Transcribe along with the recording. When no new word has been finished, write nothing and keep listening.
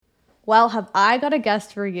Well, have I got a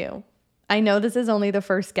guest for you? I know this is only the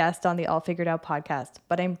first guest on the All Figured Out podcast,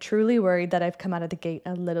 but I'm truly worried that I've come out of the gate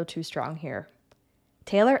a little too strong here.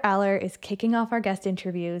 Taylor Aller is kicking off our guest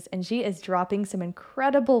interviews, and she is dropping some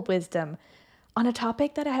incredible wisdom on a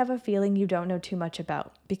topic that I have a feeling you don't know too much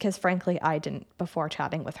about, because frankly, I didn't before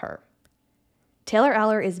chatting with her. Taylor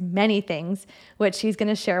Aller is many things, which she's going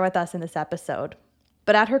to share with us in this episode.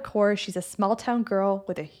 But at her core, she's a small town girl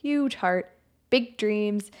with a huge heart, big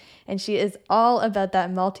dreams, and she is all about that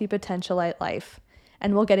multi-potentialite life.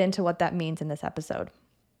 And we'll get into what that means in this episode.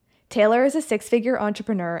 Taylor is a six-figure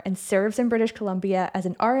entrepreneur and serves in British Columbia as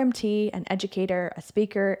an RMT, an educator, a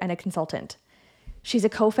speaker, and a consultant. She's a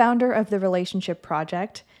co-founder of the Relationship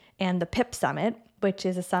Project and the PIP Summit, which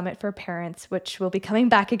is a summit for parents, which will be coming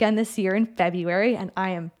back again this year in February, and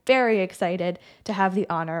I am very excited to have the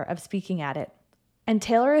honor of speaking at it. And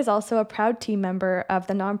Taylor is also a proud team member of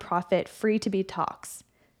the nonprofit Free to Be Talks.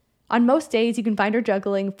 On most days, you can find her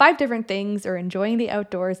juggling 5 different things or enjoying the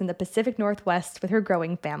outdoors in the Pacific Northwest with her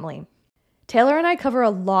growing family. Taylor and I cover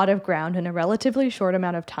a lot of ground in a relatively short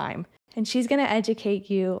amount of time, and she's going to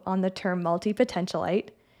educate you on the term multi-potentialite,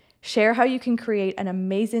 share how you can create an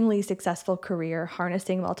amazingly successful career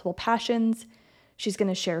harnessing multiple passions. She's going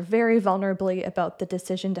to share very vulnerably about the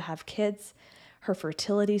decision to have kids, her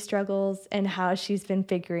fertility struggles, and how she's been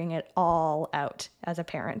figuring it all out as a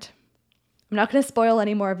parent. I'm not going to spoil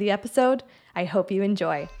any more of the episode. I hope you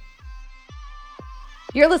enjoy.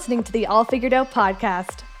 You're listening to the All Figured Out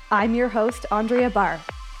podcast. I'm your host, Andrea Barr.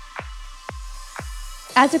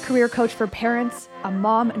 As a career coach for parents, a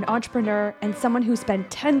mom, an entrepreneur, and someone who spent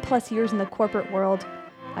 10 plus years in the corporate world,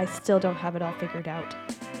 I still don't have it all figured out.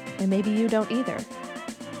 And maybe you don't either.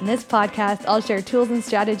 In this podcast, I'll share tools and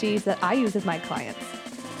strategies that I use with my clients.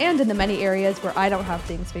 And in the many areas where I don't have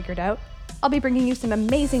things figured out, I'll be bringing you some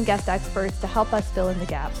amazing guest experts to help us fill in the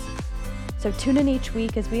gaps. So tune in each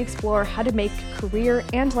week as we explore how to make career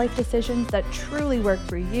and life decisions that truly work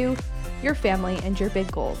for you, your family, and your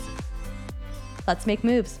big goals. Let's make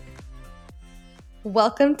moves.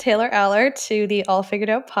 Welcome, Taylor Aller, to the All Figured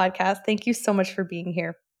Out podcast. Thank you so much for being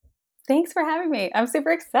here. Thanks for having me. I'm super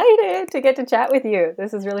excited to get to chat with you.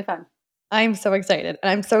 This is really fun. I'm so excited. And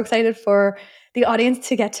I'm so excited for the audience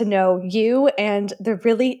to get to know you and the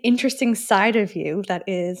really interesting side of you that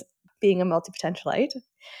is being a multi-potentialite.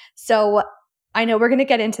 So I know we're going to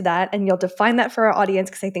get into that and you'll define that for our audience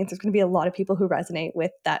because I think there's going to be a lot of people who resonate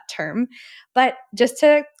with that term. But just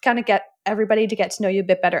to kind of get everybody to get to know you a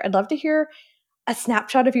bit better, I'd love to hear a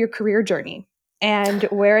snapshot of your career journey and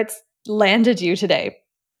where it's landed you today.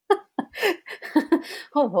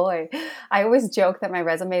 Oh boy. I always joke that my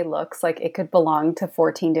resume looks like it could belong to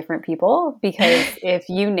 14 different people because if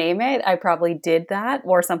you name it, I probably did that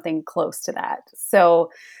or something close to that. So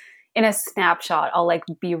in a snapshot, I'll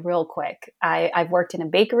be real quick. I've worked in a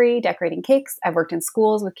bakery decorating cakes. I've worked in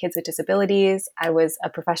schools with kids with disabilities. I was a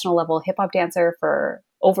professional level hip hop dancer for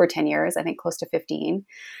over 10 years, I think close to 15.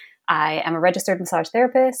 I am a registered massage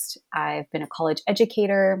therapist. I've been a college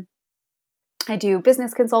educator. I do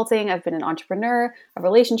business consulting. I've been an entrepreneur, a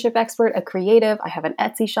relationship expert, a creative. I have an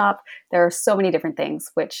Etsy shop. There are so many different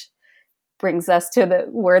things, which brings us to the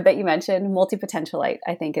word that you mentioned, multi-potentialite,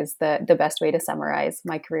 I think is the best way to summarize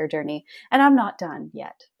my career journey. And I'm not done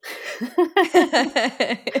yet. There's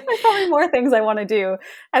probably more things I want to do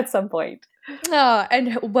at some point. Oh,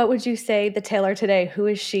 and what would you say the Taylor today? Who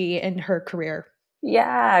is she in her career?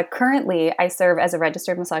 Yeah, currently I serve as a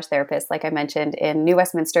registered massage therapist, like I mentioned, in New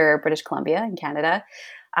Westminster, British Columbia in Canada.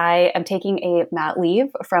 I am taking a mat leave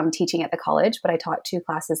from teaching at the college, but I taught 2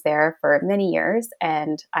 classes there for many years,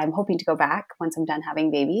 and I'm hoping to go back once I'm done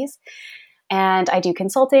having babies. And I do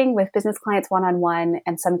consulting with business clients one-on-one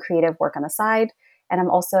and some creative work on the side. And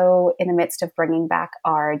I'm also in the midst of bringing back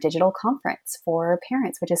our digital conference for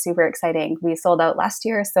parents, which is super exciting. We sold out last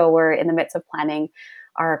year, so we're in the midst of planning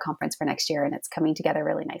our conference for next year, and it's coming together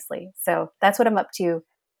really nicely. So that's what I'm up to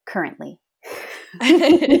currently.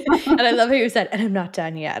 And I love how you said, and I'm not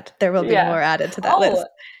done yet. There will be more added to that list.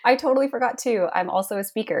 I totally forgot too. I'm also a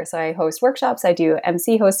speaker. So I host workshops, I do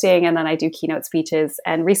MC hosting, and then I do keynote speeches.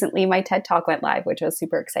 And recently my TED Talk went live, which was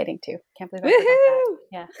super exciting too. Can't believe I forgot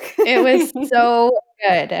that. Yeah. It was so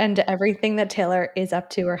good. And everything that Taylor is up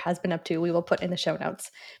to or has been up to, we will put in the show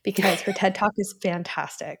notes because her TED Talk is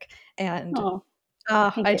fantastic. And I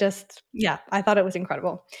thought it was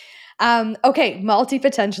incredible. Okay,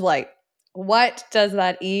 multi-potentialite. What does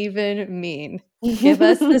that even mean? Give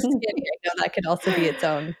us the skinny. I know that could also be its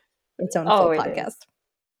own full podcast.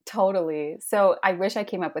 Totally. So I wish I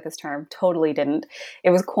came up with this term. Totally didn't. It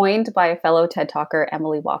was coined by a fellow TED Talker,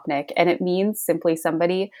 Emily Wapnick, and it means simply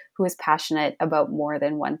somebody who is passionate about more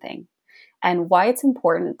than one thing. And why it's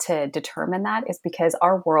important to determine that is because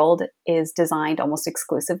our world is designed almost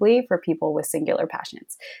exclusively for people with singular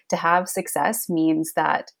passions. To have success means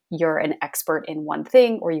that you're an expert in one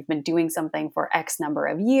thing, or you've been doing something for X number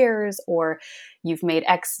of years, or you've made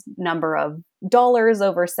X number of dollars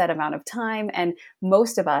over a set amount of time. And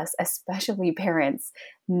most of us, especially parents,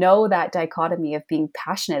 know that dichotomy of being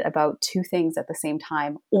passionate about two things at the same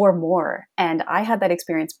time or more. And I had that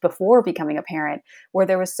experience before becoming a parent, where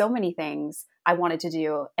there was so many things I wanted to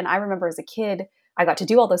do. And I remember as a kid, I got to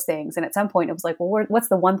do all those things. And at some point it was like, well, what's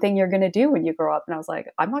the one thing you're going to do when you grow up? And I was like,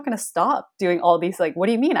 I'm not going to stop doing all these. Like, what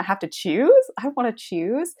do you mean? I have to choose? I want to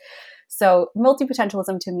choose. So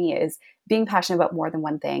multi-potentialism to me is being passionate about more than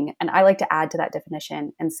one thing. And I like to add to that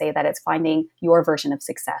definition and say that it's finding your version of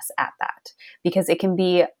success at that, because it can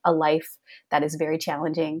be a life that is very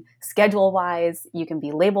challenging schedule wise. You can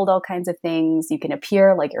be labeled all kinds of things. You can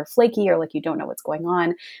appear like you're flaky or like you don't know what's going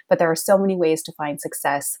on, but there are so many ways to find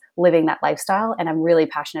success living that lifestyle. And I'm really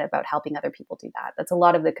passionate about helping other people do that. That's a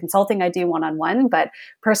lot of the consulting I do one-on-one, but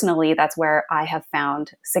personally, that's where I have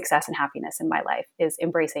found success and happiness in my life, is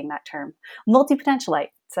embracing that term, multi-potentialite.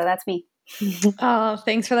 So that's me. Oh,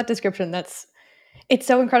 thanks for that description. It's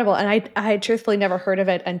so incredible. And I had truthfully never heard of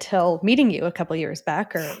it until meeting you a couple years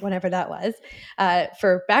back, or whenever that was.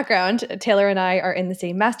 For background, Taylor and I are in the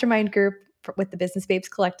same mastermind group with the Business Babes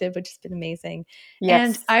Collective, which has been amazing.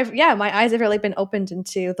 Yes. And my eyes have really been opened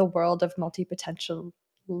into the world of multi-potentialism.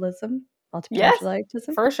 Yes,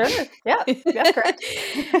 Multi-potentialitism. for sure. Yeah, that's correct.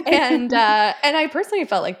 and I personally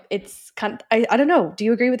felt like it's kind of, I don't know. Do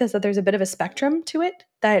you agree with this, that there's a bit of a spectrum to it?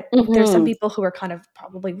 That there's some people who are kind of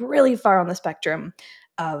probably really far on the spectrum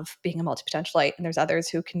of being a multi-potentialite, and there's others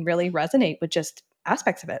who can really resonate with just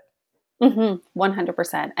aspects of it.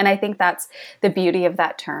 100%. And I think that's the beauty of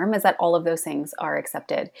that term, is that all of those things are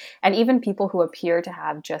accepted. And even people who appear to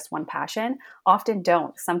have just one passion often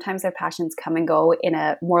don't. Sometimes their passions come and go in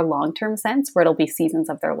a more long-term sense, where it'll be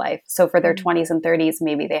seasons of their life. So for their 20s and 30s,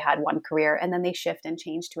 maybe they had one career and then they shift and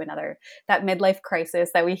change to another. That midlife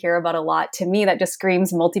crisis that we hear about a lot, to me, that just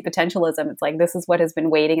screams multi-potentialism. It's like, this is what has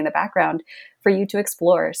been waiting in the background for you to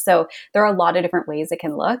explore. So there are a lot of different ways it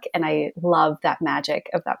can look. And I love that magic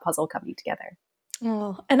of that puzzle coming together.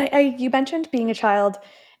 Oh, and you mentioned being a child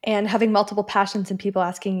and having multiple passions, and people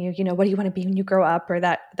asking you, what do you want to be when you grow up, or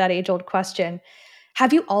that age-old question.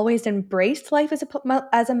 Have you always embraced life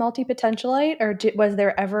as a multi-potentialite, or was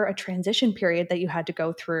there ever a transition period that you had to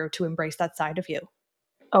go through to embrace that side of you?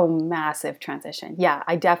 Oh, massive transition. Yeah,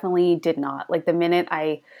 I definitely did not. Like, the minute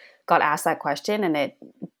I got asked that question and it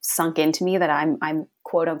sunk into me that I'm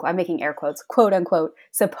quote unquote, I'm making air quotes, quote unquote,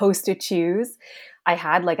 supposed to choose, I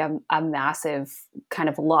had like a massive kind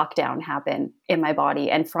of lockdown happen in my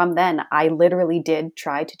body. And from then I literally did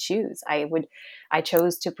try to choose. I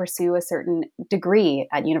chose to pursue a certain degree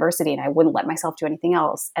at university, and I wouldn't let myself do anything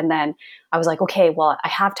else. And then I was like, okay, well, I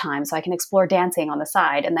have time, so I can explore dancing on the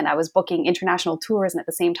side. And then I was booking international tours and at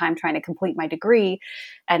the same time trying to complete my degree.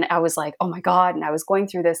 And I was like, oh my God. And I was going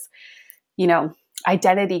through this,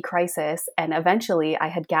 identity crisis. And eventually I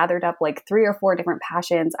had gathered up like 3 or 4 different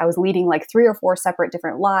passions. I was leading like 3 or 4 separate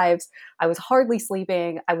different lives. I was hardly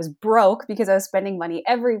sleeping. I was broke because I was spending money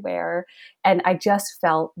everywhere. And I just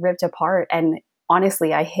felt ripped apart. And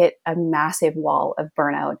honestly, I hit a massive wall of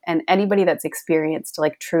burnout. And anybody that's experienced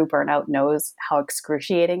like true burnout knows how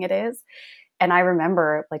excruciating it is. And I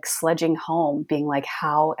remember like sledging home being like,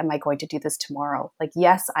 how am I going to do this tomorrow? Like,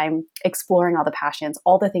 yes, I'm exploring all the passions,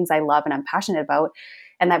 all the things I love and I'm passionate about,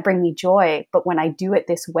 and that bring me joy. But when I do it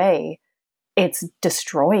this way, it's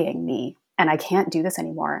destroying me and I can't do this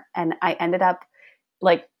anymore. And I ended up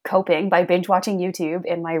like coping by binge watching YouTube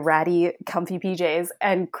in my ratty, comfy PJs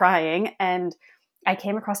and crying. And I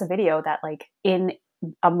came across a video that like in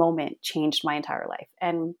a moment changed my entire life.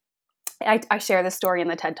 And I share this story in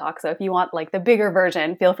the TED Talk. So if you want like the bigger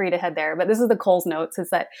version, feel free to head there. But this is the Coles Notes,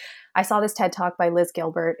 is that I saw this TED Talk by Liz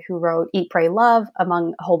Gilbert, who wrote Eat, Pray, Love,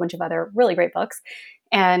 among a whole bunch of other really great books.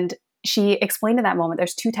 And she explained in that moment,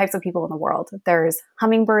 there's 2 types of people in the world. There's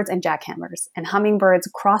hummingbirds and jackhammers. And hummingbirds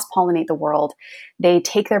cross-pollinate the world. They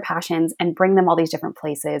take their passions and bring them all these different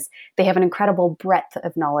places. They have an incredible breadth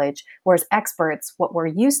of knowledge. Whereas experts, what we're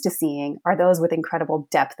used to seeing, are those with incredible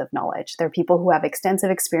depth of knowledge. They're people who have extensive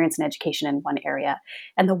experience and education in one area.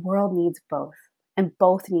 And the world needs both. And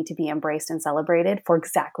both need to be embraced and celebrated for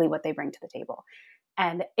exactly what they bring to the table.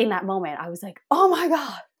 And in that moment, I was like, oh my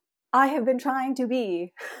God, I have been trying to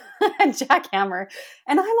be a jackhammer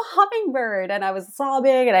and I'm a hummingbird. And I was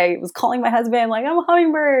sobbing and I was calling my husband, like, I'm a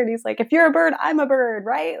hummingbird. He's like, if you're a bird, I'm a bird,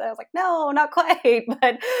 right? And I was like, no, not quite.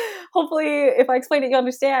 But hopefully if I explain it, you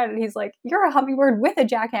understand. And he's like, you're a hummingbird with a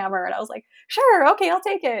jackhammer. And I was like, sure, okay, I'll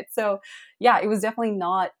take it. So yeah, it was definitely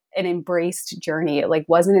not an embraced journey. It like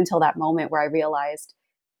wasn't until that moment where I realized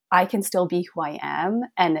I can still be who I am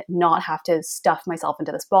and not have to stuff myself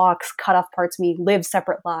into this box, cut off parts of me, live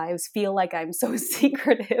separate lives, feel like I'm so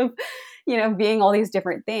secretive, being all these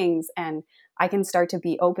different things. And I can start to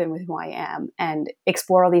be open with who I am and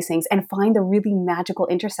explore all these things and find the really magical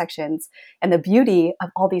intersections and the beauty of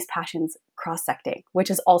all these passions cross-secting, which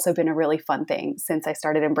has also been a really fun thing since I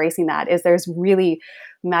started embracing that, is there's really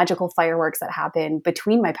magical fireworks that happen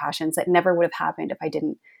between my passions that never would have happened if I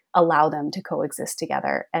didn't allow them to coexist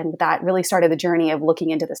together. And that really started the journey of looking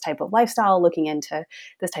into this type of lifestyle, looking into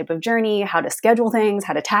this type of journey, how to schedule things,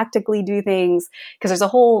 how to tactically do things, because there's a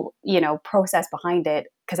whole, process behind it,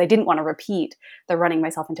 because I didn't want to repeat the running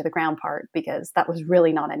myself into the ground part, because that was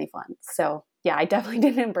really not any fun. So yeah, I definitely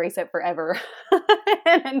didn't embrace it forever.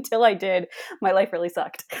 And until I did, my life really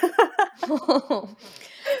sucked. What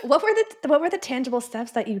were the tangible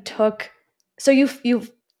steps that you took? So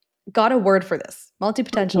you've got a word for this,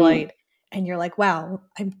 multi-potentialite, and you're like, wow,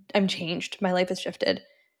 I'm changed. My life has shifted.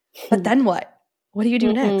 But then what? What do you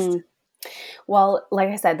do next? Well, like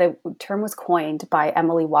I said, the term was coined by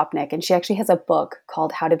Emily Wapnick, and she actually has a book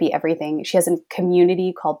called How to Be Everything. She has a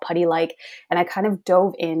community called Putty Like, and I kind of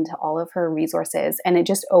dove into all of her resources, and it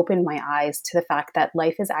just opened my eyes to the fact that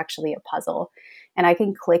life is actually a puzzle. And I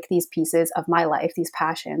can click these pieces of my life, these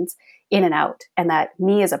passions, in and out. And that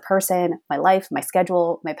me as a person, my life, my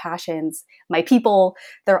schedule, my passions, my people,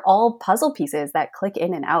 they're all puzzle pieces that click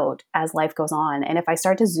in and out as life goes on. And if I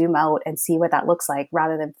start to zoom out and see what that looks like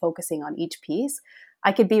rather than focusing on each piece,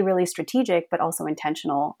 I could be really strategic, but also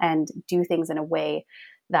intentional and do things in a way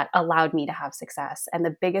that allowed me to have success. And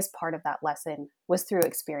the biggest part of that lesson was through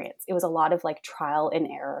experience. It was a lot of like trial and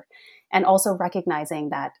error, and also recognizing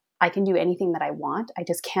that I can do anything that I want. I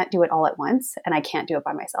just can't do it all at once, and I can't do it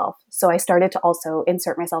by myself. So I started to also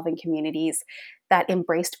insert myself in communities that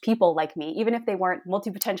embraced people like me, even if they weren't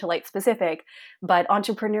multi-potentialite specific, but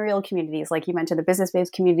entrepreneurial communities. Like you mentioned, the Business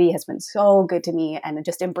Babes community has been so good to me and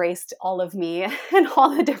just embraced all of me and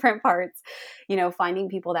all the different parts, finding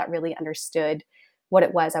people that really understood what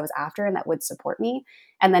it was I was after and that would support me.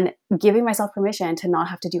 And then giving myself permission to not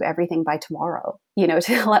have to do everything by tomorrow,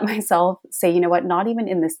 to let myself say, you know what, not even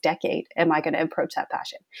in this decade am I going to approach that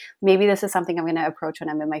passion. Maybe this is something I'm going to approach when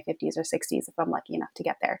I'm in my 50s or 60s, if I'm lucky enough to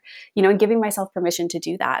get there, and giving myself permission to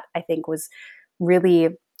do that, I think was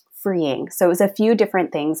really freeing. So it was a few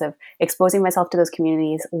different things of exposing myself to those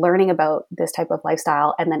communities, learning about this type of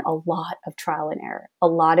lifestyle, and then a lot of trial and error, a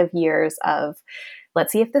lot of years of,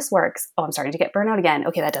 let's see if this works. Oh, I'm starting to get burnout again.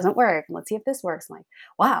 Okay, that doesn't work. Let's see if this works. I'm like,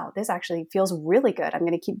 wow, this actually feels really good. I'm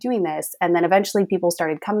going to keep doing this. And then eventually people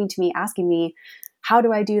started coming to me, asking me, how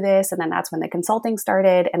do I do this? And then that's when the consulting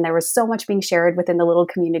started. And there was so much being shared within the little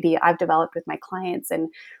community I've developed with my clients and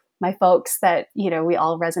my folks that, we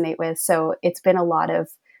all resonate with. So it's been a lot of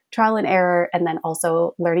trial and error, and then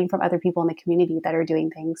also learning from other people in the community that are doing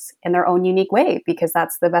things in their own unique way, because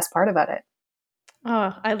that's the best part about it.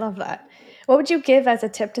 Oh, I love that. What would you give as a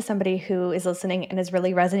tip to somebody who is listening and is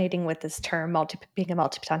really resonating with this term, being a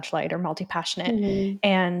multi-potentialite or multi-passionate,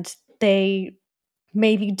 and they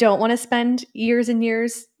maybe don't want to spend years and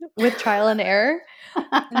years with trial and error?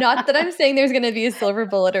 Not that I'm saying there's going to be a silver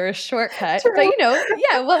bullet or a shortcut, True.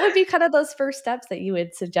 but what would be kind of those first steps that you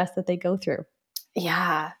would suggest that they go through?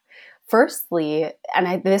 Yeah. Firstly,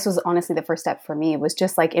 and this was honestly the first step for me, was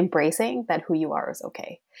just like embracing that who you are is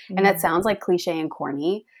okay. And that sounds like cliche and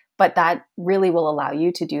corny, but that really will allow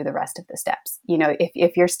you to do the rest of the steps.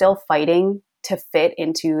 If you're still fighting to fit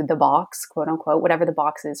into the box, quote unquote, whatever the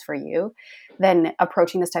box is for you, then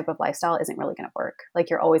approaching this type of lifestyle isn't really going to work. Like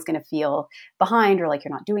you're always going to feel behind, or like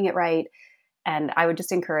you're not doing it right. And I would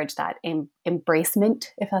just encourage that embracement,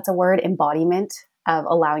 if that's a word, embodiment of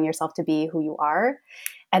allowing yourself to be who you are.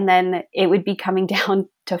 And then it would be coming down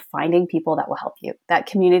to finding people that will help you. That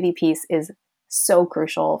community piece is so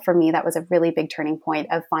crucial. For me, that was a really big turning point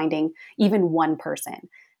of finding even one person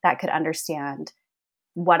that could understand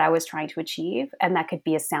what I was trying to achieve, and that could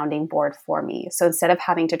be a sounding board for me. So instead of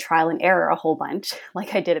having to trial and error a whole bunch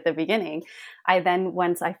like I did at the beginning, I then,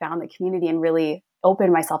 once I found the community and really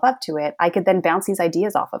opened myself up to it, I could then bounce these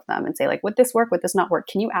ideas off of them and say, like, would this work? Would this not work?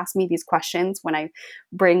 Can you ask me these questions when I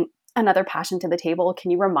bring another passion to the table?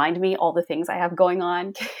 Can you remind me all the things I have going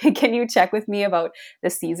on? Can you check with me about the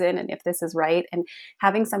season and if this is right? And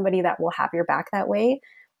having somebody that will have your back that way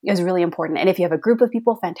is really important. And if you have a group of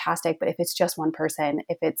people, fantastic. But if it's just one person,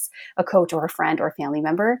 if it's a coach or a friend or a family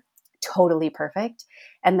member, totally perfect.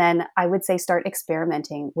 And then I would say start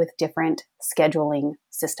experimenting with different scheduling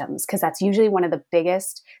systems, because that's usually one of the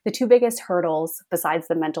two biggest hurdles, besides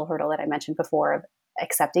the mental hurdle that I mentioned before of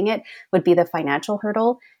accepting it, would be the financial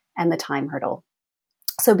hurdle and the time hurdle.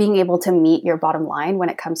 So being able to meet your bottom line when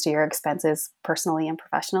it comes to your expenses personally and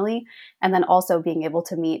professionally, and then also being able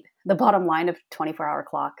to meet the bottom line of 24-hour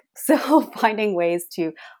clock. So finding ways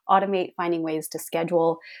to automate, finding ways to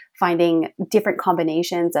schedule, finding different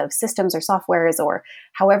combinations of systems or softwares or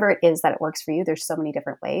however it is that it works for you. There's so many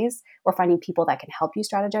different ways. Or finding people that can help you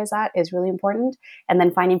strategize that is really important. And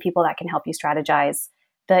then finding people that can help you strategize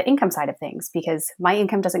the income side of things, because my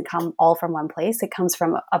income doesn't come all from one place. It comes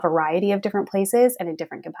from a variety of different places and in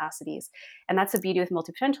different capacities. And that's the beauty with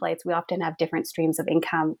multipotentialites. We often have different streams of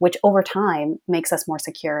income, which over time makes us more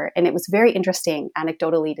secure. And it was very interesting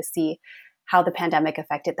anecdotally to see how the pandemic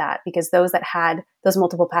affected that, because those that had those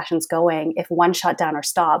multiple passions going, if one shut down or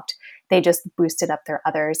stopped, they just boosted up their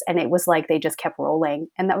others. And it was like they just kept rolling.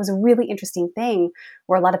 And that was a really interesting thing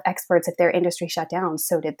where a lot of experts, if their industry shut down,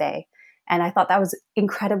 so did they. And I thought that was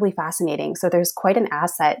incredibly fascinating. So there's quite an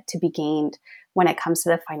asset to be gained when it comes to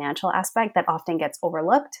the financial aspect that often gets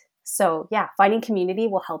overlooked. So yeah, finding community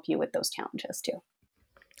will help you with those challenges too.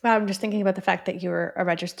 Wow, I'm just thinking about the fact that you are a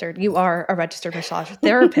registered massage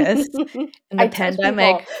therapist in the I touch people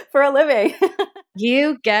pandemic. for a living.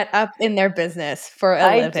 You get up in their business for a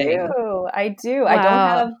I living. do. I do. I don't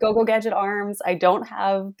Wow. have go-go gadget arms. I don't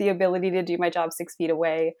have the ability to do my job 6 feet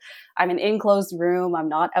away. I'm in an enclosed room. I'm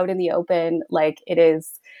not out in the open. Like it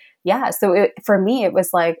is, yeah. So for me, it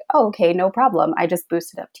was like, oh, okay, no problem. I just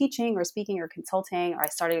boosted up teaching or speaking or consulting, or I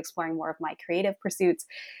started exploring more of my creative pursuits.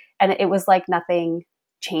 And it was like nothing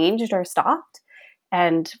changed or stopped.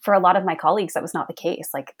 And for a lot of my colleagues, that was not the case.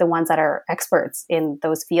 Like the ones that are experts in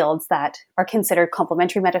those fields that are considered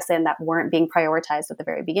complementary medicine that weren't being prioritized at the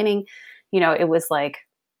very beginning, it was like,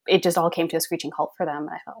 it just all came to a screeching halt for them.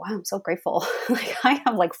 And I thought, wow, I'm so grateful. Like I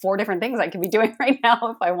have like 4 different things I could be doing right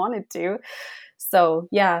now if I wanted to. So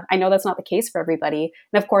yeah, I know that's not the case for everybody.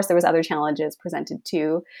 And of course, there was other challenges presented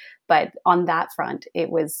too. But on that front,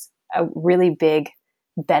 it was a really big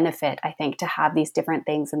benefit, I think, to have these different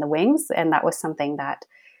things in the wings. And that was something that,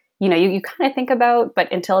 you kind of think about,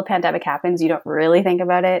 but until a pandemic happens, you don't really think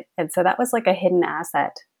about it. And so that was like a hidden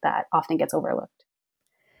asset that often gets overlooked.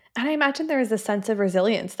 And I imagine there is a sense of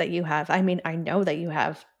resilience that you have. I mean, I know that you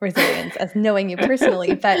have resilience as knowing you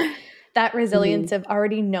personally, but that resilience Mhm. of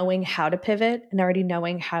already knowing how to pivot and already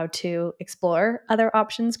knowing how to explore other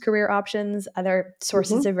options, career options, other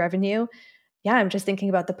sources Mhm. of revenue. Yeah, I'm just thinking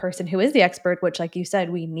about the person who is the expert, which, like you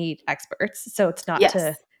said, we need experts. So it's not to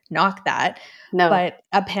Yes. knock that. No. But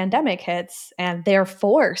a pandemic hits and they're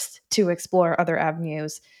forced to explore other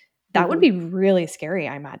avenues. That would Mhm. be really scary,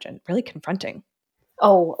 I imagine, really confronting.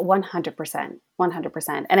 Oh, 100%.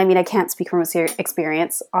 100%. And I mean, I can't speak from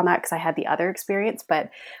experience on that because I had the other experience, but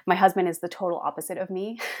my husband is the total opposite of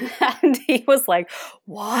me. And he was like,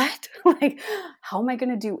 what? Like, how am I going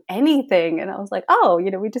to do anything? And I was like, oh,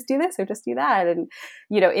 we just do this or just do that. And,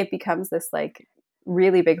 it becomes this like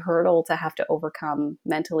really big hurdle to have to overcome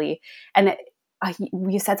mentally. And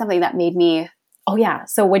you said something that made me, oh, yeah.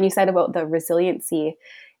 So when you said about the resiliency,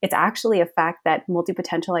 it's actually a fact that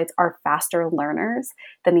multipotentialites are faster learners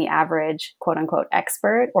than the average quote unquote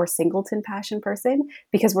expert or singleton passion person,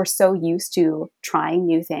 because we're so used to trying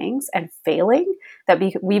new things and failing that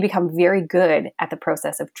we become very good at the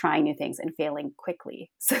process of trying new things and failing quickly.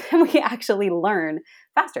 So then we actually learn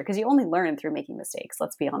faster, because you only learn through making mistakes.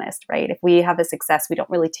 Let's be honest, right? If we have a success, we don't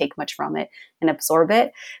really take much from it and absorb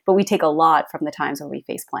it, but we take a lot from the times where we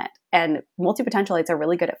face plant. And multipotentialites are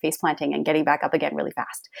really good at face planting and getting back up again really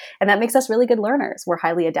fast. And that makes us really good learners. We're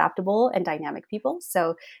highly adaptable and dynamic people.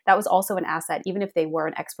 So that was also an asset, even if they were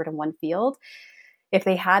an expert in one field. If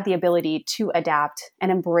they had the ability to adapt and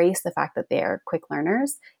embrace the fact that they're quick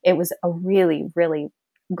learners, it was a really, really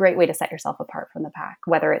great way to set yourself apart from the pack,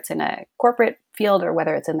 whether it's in a corporate field or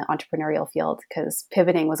whether it's in the entrepreneurial field, because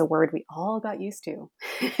pivoting was a word we all got used to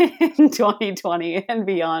in 2020 and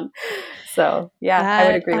beyond. So yeah, I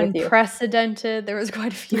would That agree with you. unprecedented, there was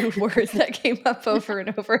quite a few words that came up over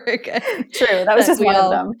and over again True. That was that just we one of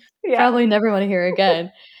all them. Yeah. probably never wanna hear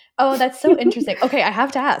again. Oh, that's so interesting. Okay, I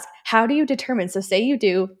have to ask, how do you determine, so say you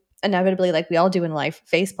do inevitably, like we all do in life,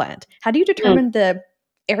 face plant. How do you Mm. determine the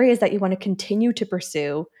areas that you wanna continue to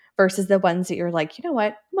pursue versus the ones that you're like, "You know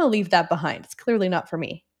what? I'm gonna leave that behind. It's clearly not for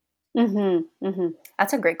me."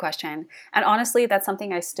 That's a great question. And honestly, that's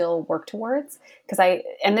something I still work towards because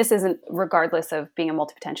and this isn't regardless of being a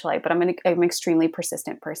multipotentialite, but I'm an extremely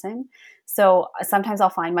persistent person. So sometimes I'll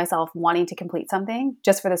find myself wanting to complete something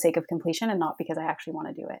just for the sake of completion and not because I actually want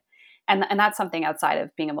to do it. And that's something outside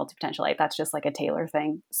of being a multipotentialite. That's just like a Taylor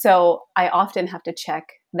thing. So I often have to check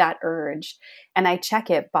that urge, and I check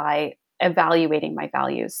it by evaluating my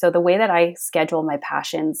values. So the way that I schedule my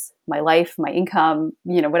passions, my life, my income,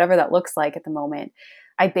 whatever that looks like at the moment,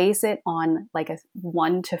 I base it on like a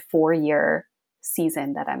 1 to 4 year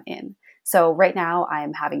season that I'm in. So right now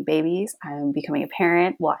I'm having babies. I'm becoming a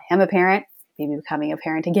parent. Well, I am a parent, maybe becoming a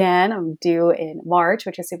parent again. I'm due in March,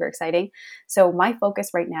 which is super exciting. So my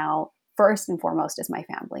focus right now, first and foremost, is my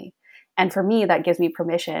family. And for me, that gives me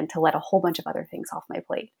permission to let a whole bunch of other things off my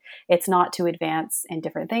plate. It's not to advance in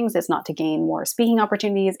different things. It's not to gain more speaking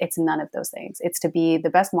opportunities. It's none of those things. It's to be the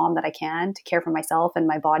best mom that I can, to care for myself and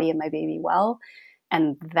my body and my baby well.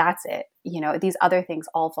 And that's it. These other things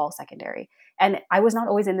all fall secondary. And I was not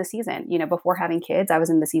always in the season. Before having kids, I was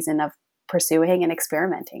in the season of pursuing and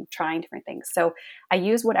experimenting, trying different things. So I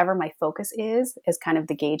use whatever my focus is as kind of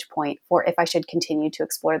the gauge point for if I should continue to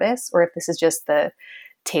explore this or if this is just the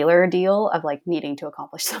Taylor deal of like needing to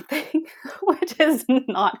accomplish something, which is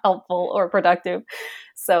not helpful or productive.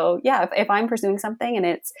 So yeah, if I'm pursuing something and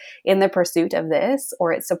it's in the pursuit of this,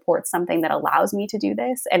 or it supports something that allows me to do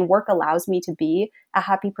this, and work allows me to be a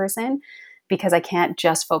happy person because I can't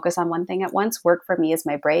just focus on one thing at once. Work for me is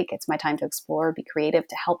my break. It's my time to explore, be creative,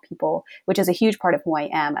 to help people, which is a huge part of who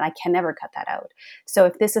I am. And I can never cut that out. So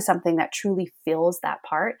if this is something that truly fills that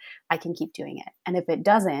part, I can keep doing it. And if it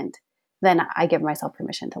doesn't, then I give myself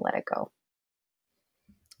permission to let it go.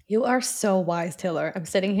 You are so wise, Taylor. I'm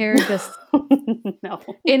sitting here just No.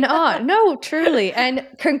 in awe. No, truly. And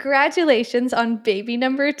congratulations on baby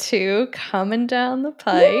number 2 coming down the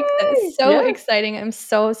pike. That is Yay! so Yeah. exciting. I'm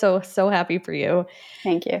so, so, so happy for you.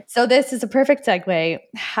 Thank you. So this is a perfect segue.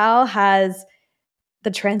 How has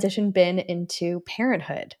the transition been into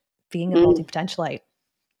parenthood, being a multipotentialite?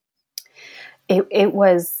 It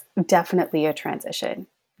was definitely a transition.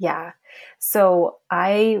 Yeah. So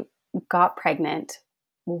I got pregnant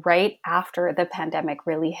right after the pandemic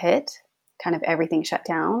really hit, kind of everything shut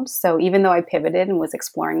down. So even though I pivoted and was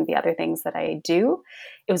exploring the other things that I do,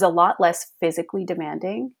 it was a lot less physically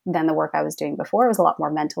demanding than the work I was doing before. It was a lot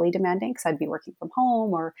more mentally demanding because I'd be working from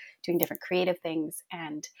home or doing different creative things.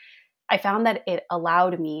 And I found that it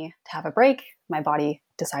allowed me to have a break. My body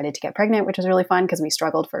decided to get pregnant, which was really fun because we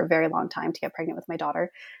struggled for a very long time to get pregnant with my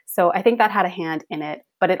daughter. So I think that had a hand in it,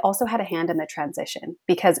 but it also had a hand in the transition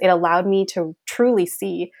because it allowed me to truly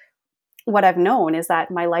see what I've known is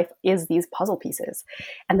that my life is these puzzle pieces.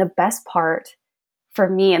 And the best part for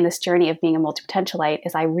me in this journey of being a multipotentialite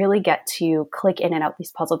is I really get to click in and out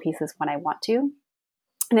these puzzle pieces when I want to.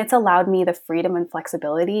 And it's allowed me the freedom and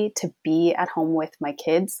flexibility to be at home with my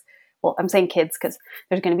kids. Well, I'm saying kids because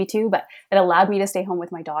there's going to be 2, but it allowed me to stay home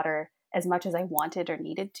with my daughter as much as I wanted or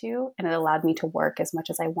needed to. And it allowed me to work as much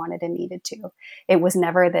as I wanted and needed to. It was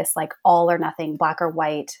never this like all or nothing, black or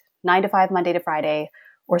white, 9 to 5, Monday to Friday,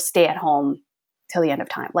 or stay at home till the end of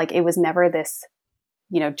time. Like it was never this,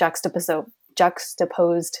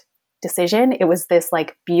 juxtaposed decision. It was this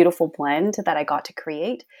like beautiful blend that I got to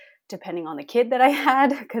create depending on the kid that I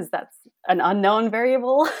had, because that's an unknown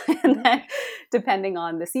variable. And then depending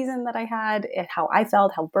on the season that I had, how I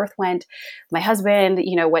felt, how birth went, my husband,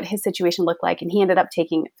 what his situation looked like. And he ended up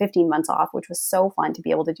taking 15 months off, which was so fun to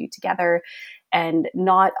be able to do together. And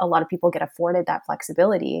not a lot of people get afforded that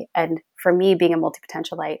flexibility. And for me, being a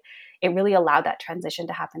multipotentialite, it really allowed that transition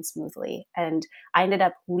to happen smoothly. And I ended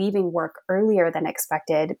up leaving work earlier than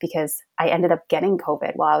expected because I ended up getting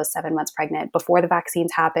COVID while I was 7 months pregnant before the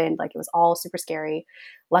vaccines happened. Like it was all super scary.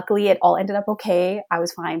 Luckily, it all ended up okay. I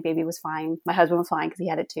was fine. Baby was fine. My husband was fine because he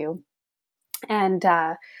had it too. And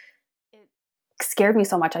it scared me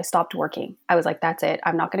so much. I stopped working. I was like, that's it.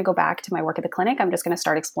 I'm not going to go back to my work at the clinic. I'm just going to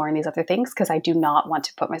start exploring these other things because I do not want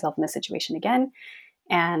to put myself in this situation again.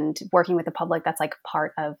 And working with the public, that's like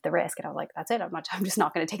part of the risk. And I was like, that's it. I'm just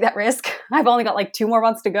not going to take that risk. I've only got like 2 more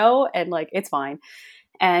months to go and like, it's fine.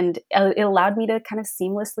 And it allowed me to kind of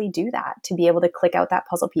seamlessly do that, to be able to click out that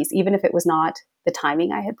puzzle piece. Even if it was not the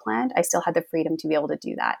timing I had planned, I still had the freedom to be able to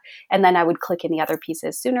do that. And then I would click in the other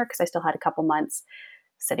pieces sooner because I still had a couple months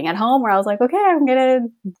sitting at home where I was like, okay, I'm going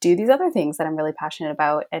to do these other things that I'm really passionate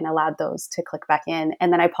about, and allowed those to click back in.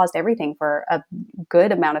 And then I paused everything for a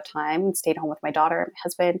good amount of time and stayed home with my daughter and my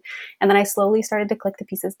husband. And then I slowly started to click the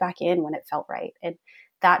pieces back in when it felt right. And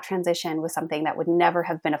that transition was something that would never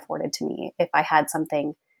have been afforded to me if I had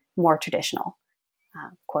something more traditional.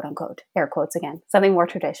 quote unquote, air quotes again, something more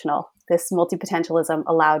traditional. This multi-potentialism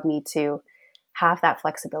allowed me to have that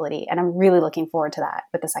flexibility. And I'm really looking forward to that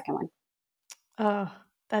with the second one. Oh,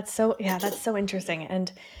 that's so interesting.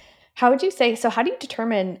 And how would you say, so how do you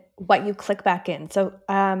determine what you click back in? So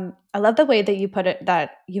I love the way that you put it,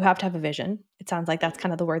 that you have to have a vision. It sounds like that's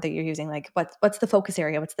kind of the word that you're using. Like what's the focus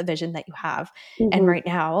area? What's the vision that you have? And Mm-hmm. right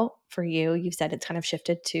now for you, you've said it's kind of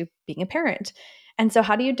shifted to being a parent. And so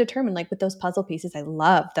how do you determine, like with those puzzle pieces, I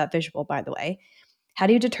love that visual, by the way. How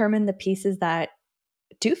do you determine the pieces that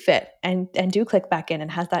do fit and do click back in?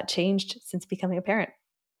 And has that changed since becoming a parent?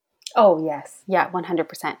 Oh, yes. Yeah,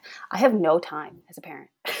 100%. I have no time as a parent.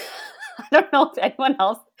 I don't know if anyone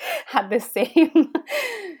else had the same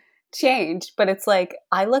change, but it's like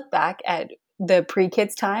I look back at the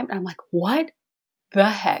pre-kids time and I'm like, what the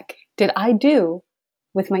heck did I do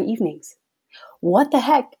with my evenings? What the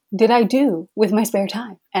heck did I do with my spare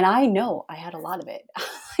time? And I know I had a lot of it.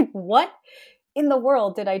 Like, what in the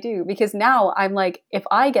world did I do? Because now I'm like, if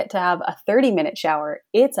I get to have a 30-minute shower,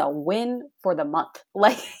 it's a win for the month.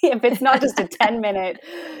 Like, if it's not just a 10-minute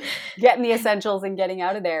getting the essentials and getting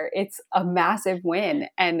out of there, it's a massive win.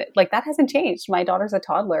 And like, that hasn't changed. My daughter's a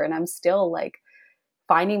toddler and I'm still like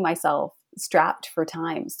finding myself strapped for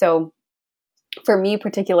time. So for me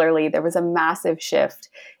particularly, there was a massive shift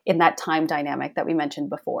in that time dynamic that we mentioned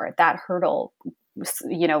before. That hurdle,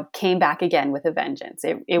 came back again with a vengeance.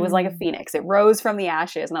 It was like a Mm. phoenix. It rose from the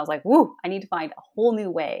ashes, and I was like, "Woo! I need to find a whole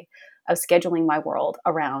new way of scheduling my world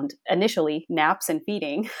around initially naps and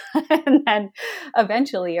feeding, and then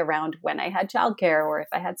eventually around when I had childcare or if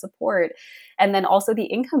I had support." And then also the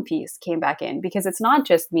income piece came back in because it's not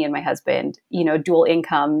just me and my husband, dual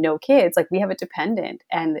income, no kids. Like we have a dependent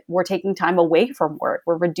and we're taking time away from work.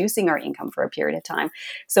 We're reducing our income for a period of time.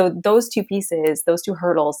 So those two pieces, those two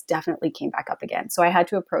hurdles definitely came back up again. So I had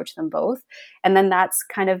to approach them both. And then that's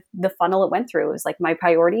kind of the funnel it went through. It was like my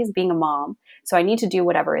priority is being a mom. So I need to do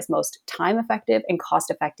whatever is most time effective and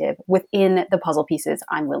cost effective within the puzzle pieces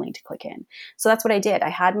I'm willing to click in. So that's what I did. I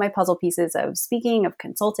had my puzzle pieces of speaking, of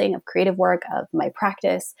consulting, of creative work, of my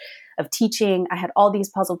practice, of teaching. I had all these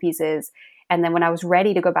puzzle pieces. And then when I was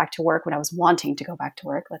ready to go back to work, when I was wanting to go back to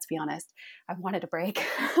work, let's be honest, I wanted a break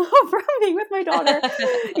from being with my daughter.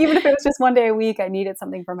 Even if it was just one day a week, I needed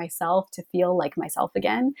something for myself to feel like myself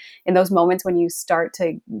again. In those moments when you start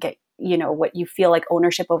to get, what you feel like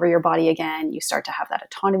ownership over your body again, you start to have that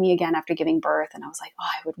autonomy again after giving birth. And I was like, oh,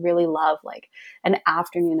 I would really love like an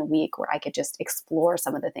afternoon a week where I could just explore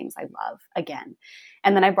some of the things I love again.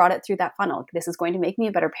 And then I brought it through that funnel. This is going to make me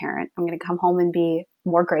a better parent. I'm going to come home and be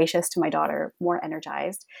more gracious to my daughter, more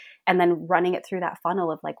energized. And then running it through that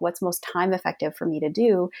funnel of like what's most time effective for me to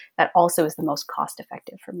do that also is the most cost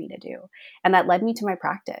effective for me to do. And that led me to my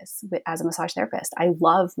practice as a massage therapist. I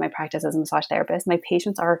love my practice as a massage therapist. My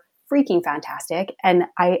patients are freaking fantastic. And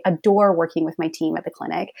I adore working with my team at the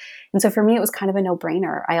clinic. And so for me, it was kind of a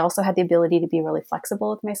no-brainer. I also had the ability to be really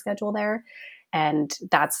flexible with my schedule there. And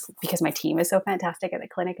that's because my team is so fantastic at the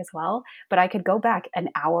clinic as well. But I could go back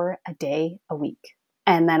an hour a day a week.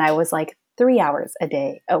 And then I was like 3 hours a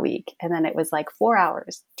day a week. And then it was like 4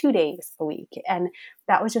 hours, 2 days a week. And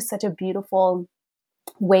that was just such a beautiful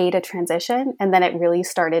way to transition. And then it really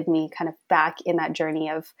started me kind of back in that journey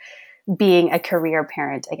of being a career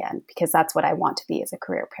parent again, because that's what I want to be as a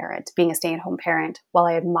career parent. Being a stay-at-home parent, while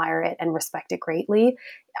I admire it and respect it greatly,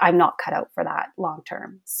 I'm not cut out for that long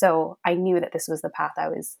term. So I knew that this was the path I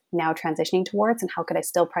was now transitioning towards, and how could I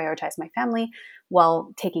still prioritize my family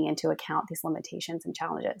while taking into account these limitations and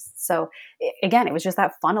challenges. So again, it was just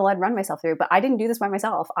that funnel I'd run myself through, but I didn't do this by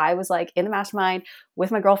myself. I was like in the mastermind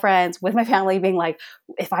with my girlfriends, with my family, being like,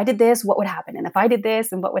 if I did this, what would happen? And if I did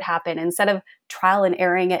this, and what would happen? And instead of trial and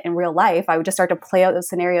erroring it in real life, I would just start to play out those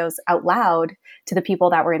scenarios out loud to the people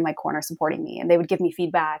that were in my corner supporting me. And they would give me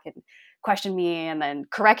feedback and question me and then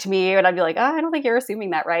correct me. And I'd be like, oh, I don't think you're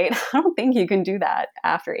assuming that right. I don't think you can do that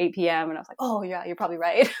after 8 p.m. And I was like, oh, yeah, you're probably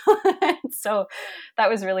right. So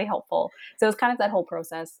that was really helpful. So it was kind of that whole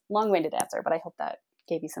process. Long-winded answer, but I hope that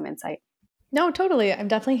gave you some insight. No, totally. I'm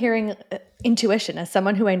definitely hearing intuition as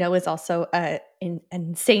someone who I know is also an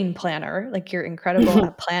insane planner. Like you're incredible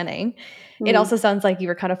at planning. It Mm. also sounds like you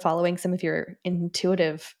were kind of following some of your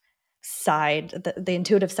intuitive side, the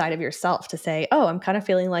intuitive side of yourself to say, oh, I'm kind of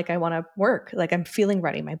feeling like I want to work. Like I'm feeling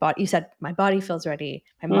ready. My body, you said my body feels ready.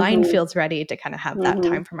 My mind Mm-hmm. feels ready to kind of have that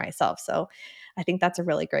Mm-hmm. time for myself. So I think that's a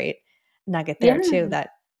really great nugget there too, Yeah. that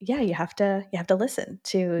yeah, you have to listen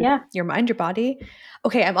to Yeah. your mind, your body.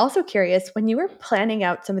 Okay, I'm also curious, when you were planning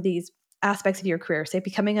out some of these aspects of your career, say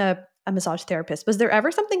becoming a massage therapist, was there ever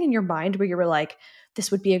something in your mind where you were like, this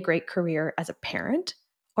would be a great career as a parent?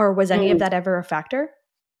 Or was any of that ever a factor?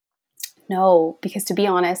 No, because to be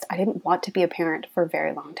honest, I didn't want to be a parent for a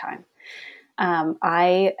very long time.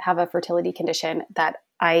 I have a fertility condition that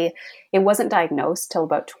it wasn't diagnosed till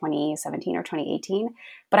about 2017 or 2018,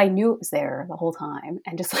 but I knew it was there the whole time.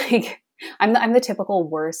 And just like, I'm the typical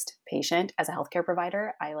worst patient as a healthcare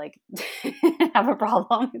provider. I like have a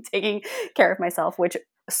problem taking care of myself, which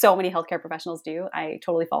so many healthcare professionals do. I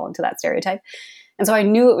totally fall into that stereotype. And so I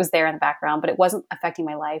knew it was there in the background, but it wasn't affecting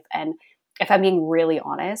my life. And if I'm being really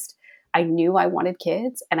honest, I knew I wanted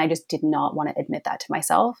kids and I just did not want to admit that to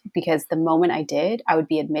myself, because the moment I did, I would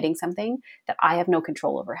be admitting something that I have no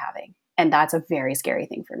control over having. And that's a very scary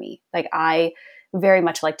thing for me. Like, I very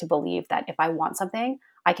much like to believe that if I want something,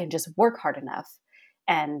 I can just work hard enough.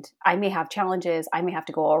 And I may have challenges. I may have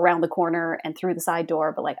to go around the corner and through the side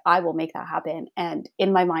door, but like, I will make that happen. And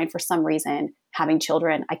in my mind, for some reason, having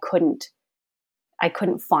children, I couldn't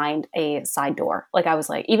find a side door. Like, I was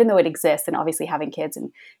like, even though it exists, and obviously having kids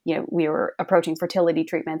and, we were approaching fertility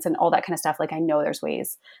treatments and all that kind of stuff. Like, I know there's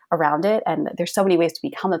ways around it. And there's so many ways to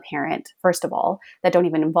become a parent, first of all, that don't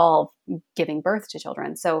even involve giving birth to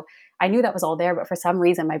children. So I knew that was all there, but for some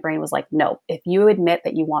reason my brain was like, no, if you admit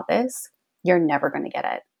that you want this, you're never going to get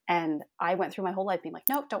it. And I went through my whole life being like,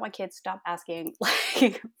 nope, don't want kids, stop asking,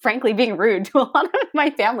 like, frankly, being rude to a lot of my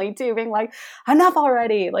family too, being like, enough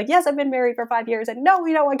already. Like, yes, I've been married for 5 years and no,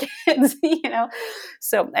 we don't want kids,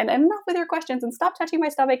 So, and enough with your questions and stop touching my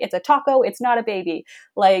stomach. It's a taco. It's not a baby.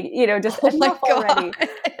 Like, just Oh my enough already. God.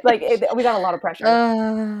 Like, we got a lot of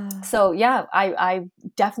pressure. So yeah, I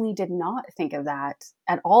definitely did not think of that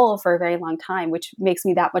at all for a very long time, which makes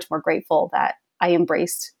me that much more grateful that I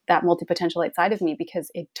embraced that multi-potentialite side of me, because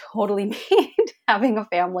it totally made having a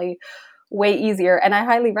family way easier. And I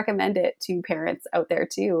highly recommend it to parents out there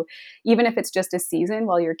too, even if it's just a season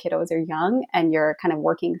while your kiddos are young and you're kind of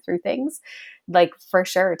working through things. Like, for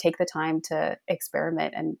sure, take the time to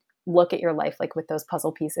experiment and look at your life like with those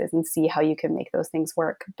puzzle pieces and see how you can make those things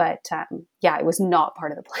work. But yeah, it was not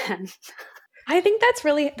part of the plan. I think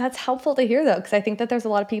that's helpful to hear though, because I think that there's a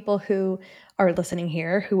lot of people who are listening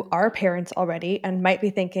here who are parents already and might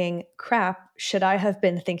be thinking, crap, should I have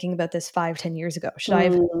been thinking about this 5, 10 years ago? Should I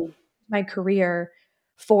have my career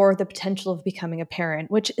for the potential of becoming a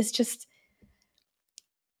parent, which is just,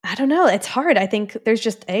 I don't know. It's hard. I think there's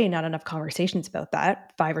just not enough conversations about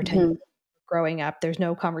that 5 or 10 years growing up. There's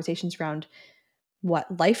no conversations around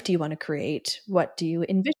what life do you want to create? What do you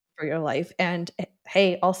envision for your life? And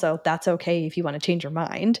hey, also that's okay if you want to change your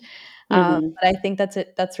mind. But I think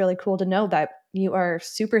that's really cool to know that you are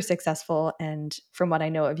super successful. And from what I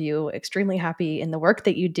know of you, extremely happy in the work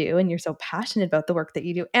that you do. And you're so passionate about the work that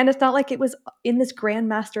you do. And it's not like it was in this grand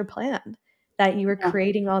master plan that you were Yeah.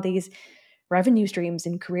 creating all these revenue streams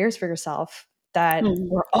and careers for yourself that Mhm.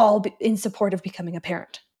 were all in support of becoming a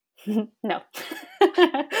parent. No.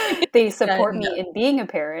 They support No. me in being a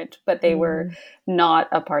parent, but they were Mm. not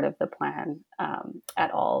a part of the plan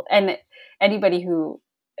at all. And anybody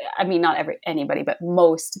I mean, not anybody, but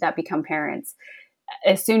most that become parents,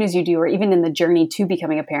 as soon as you do, or even in the journey to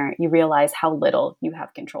becoming a parent, you realize how little you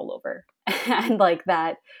have control over. And like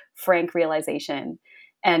that frank realization.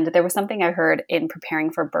 And there was something I heard in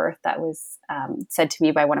preparing for birth that was said to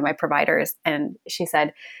me by one of my providers. And she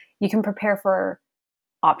said, you can prepare for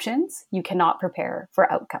options, you cannot prepare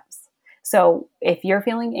for outcomes. So if you're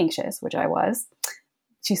feeling anxious, which I was,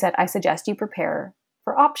 she said, I suggest you prepare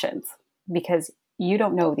for options, because you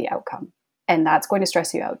don't know the outcome. And that's going to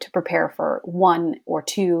stress you out. To prepare for 1 or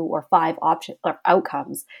 2 or 5 options or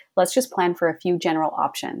outcomes, let's just plan for a few general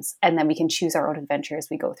options, and then we can choose our own adventure as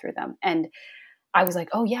we go through them. And I was like,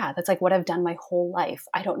 oh yeah, that's like what I've done my whole life.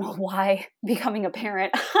 I don't know why becoming a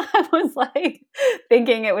parent, I was like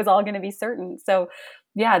thinking it was all going to be certain. So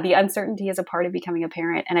yeah, the uncertainty is a part of becoming a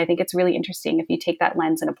parent. And I think it's really interesting if you take that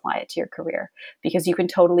lens and apply it to your career, because you can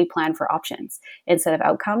totally plan for options instead of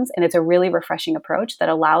outcomes. And it's a really refreshing approach that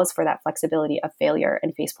allows for that flexibility of failure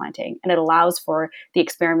and face planting. And it allows for the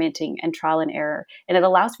experimenting and trial and error. And it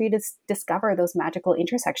allows for you to discover those magical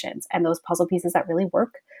intersections and those puzzle pieces that really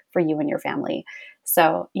work for you and your family.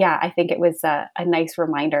 So yeah, I think it was a nice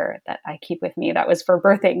reminder that I keep with me. That was for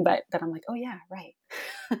birthing, but that I'm like, oh yeah, right.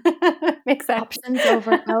 Makes sense. Options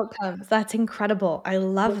over outcomes. That's incredible. I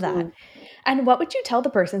love that. Mhm. And what would you tell the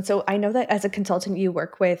person? So I know that as a consultant, you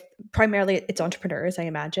work with primarily it's entrepreneurs, I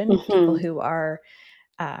imagine, people Mhm. who are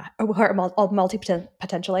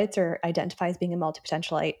multi-potentialites or identify as being a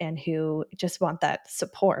multi-potentialite and who just want that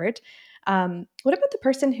support. What about the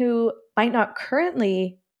person who might not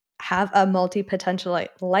currently have a multi-potential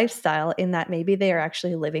lifestyle in that maybe they are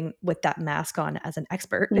actually living with that mask on as an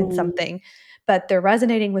expert in something, but they're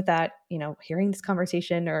resonating with that, hearing this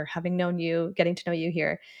conversation or having known you, getting to know you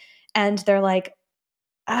here. And they're like,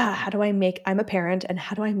 I'm a parent, and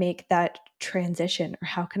how do I make that transition? Or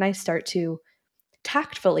how can I start to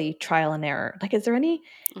tactfully trial and error? Like, is there any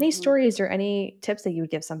stories or any tips that you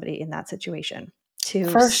would give somebody in that situation to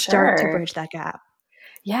For start to sure. bridge that gap?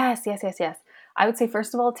 Yes. I would say,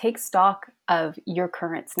 first of all, take stock of your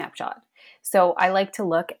current snapshot. So I like to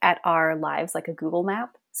look at our lives like a Google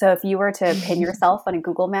map. So if you were to pin yourself on a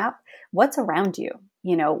Google map, what's around you?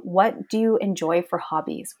 What do you enjoy for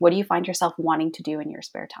hobbies? What do you find yourself wanting to do in your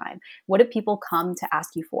spare time? What do people come to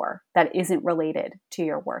ask you for that isn't related to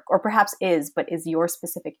your work, or perhaps is, but is your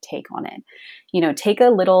specific take on it? Take a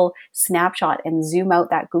little snapshot and zoom out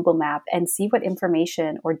that Google map and see what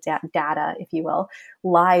information or data, if you will,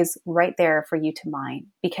 lies right there for you to mine.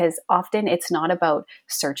 Because often it's not about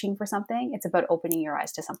searching for something, it's about opening your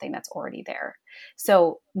eyes to something that's already there.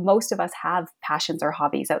 So most of us have passions or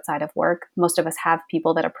hobbies outside of work. Most of us have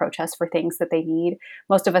people that approach us for things that they need.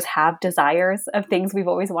 Most of us have desires of things we've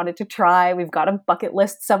always wanted to try. We've got a bucket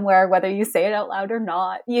list somewhere, whether you say it out loud or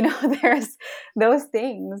not. There's those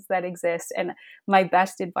things that exist. And my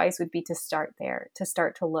best advice would be to start there, to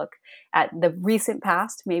start to look at the recent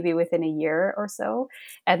past, maybe within a year or so,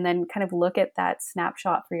 and then kind of look at that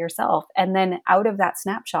snapshot for yourself. And then out of that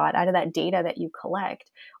snapshot, out of that data that you collect,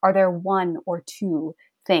 are there one or two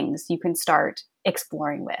things you can start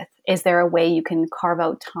exploring with? Is there a way you can carve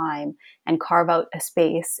out time and carve out a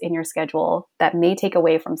space in your schedule that may take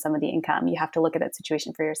away from some of the income? You have to look at that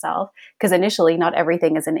situation for yourself, because initially not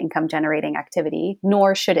everything is an income generating activity,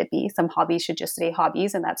 nor should it be. Some hobbies should just stay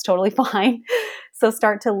hobbies, and that's totally fine. So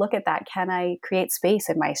start to look at that. Can I create space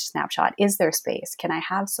in my snapshot? Is there space? Can I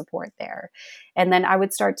have support there? And then I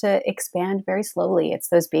would start to expand very slowly. It's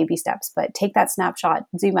those baby steps, but take that snapshot,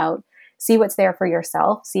 zoom out, see what's there for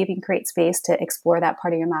yourself, see if you can create space to explore that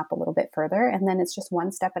part of your map a little bit further. And then it's just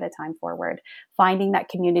one step at a time forward, finding that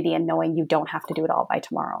community and knowing you don't have to do it all by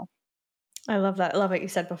tomorrow. I love that. I love what you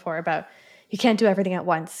said before about you can't do everything at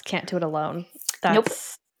once, can't do it alone.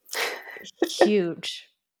 That's huge.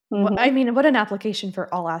 Mm-hmm. I mean, what an application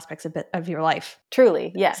for all aspects of your life.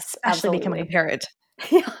 Truly, yes. Especially absolutely. Becoming a parent.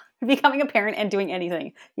 Yeah, becoming a parent and doing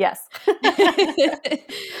anything. Yes.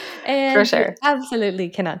 And for sure. You absolutely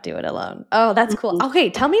cannot do it alone. Oh, that's cool. Okay,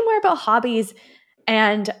 tell me more about hobbies.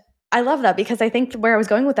 And I love that, because I think where I was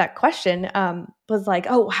going with that question was like,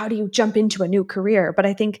 oh, how do you jump into a new career? But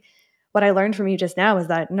I think what I learned from you just now is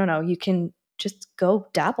that no, you can just go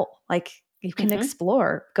dabble. Like, you can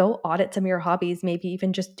explore, go audit some of your hobbies, maybe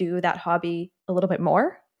even just do that hobby a little bit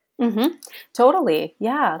more. Totally.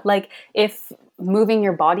 Yeah. Like, if moving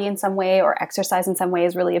your body in some way or exercise in some way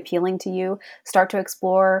is really appealing to you, start to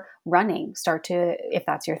explore running, if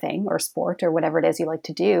that's your thing, or sport, or whatever it is you like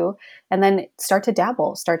to do, and then start to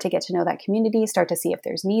dabble, start to get to know that community, start to see if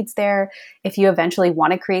there's needs there. If you eventually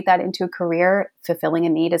want to create that into a career, fulfilling a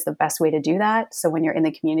need is the best way to do that. So when you're in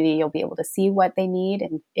the community, you'll be able to see what they need,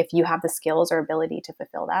 and if you have the skills or ability to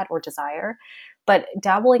fulfill that or desire. But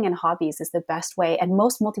dabbling in hobbies is the best way. And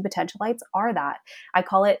most multi-potentialites are that. I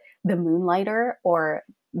call it the moonlighter or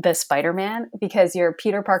the Spider-Man, because you're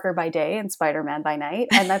Peter Parker by day and Spider-Man by night.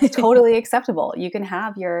 And that's totally acceptable. You can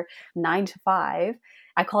have your 9 to 5.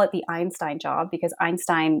 I call it the Einstein job, because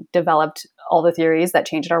Einstein developed all the theories that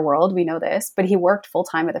changed our world. We know this, but he worked full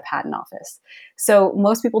time at the patent office. So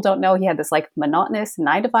most people don't know he had this like monotonous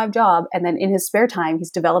 9 to 5 job. And then in his spare time,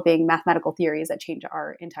 he's developing mathematical theories that change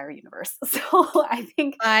our entire universe. So I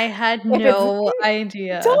think I had no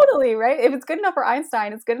idea. Totally, right? If it's good enough for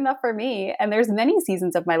Einstein, it's good enough for me. And there's many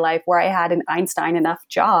seasons of my life where I had an Einstein enough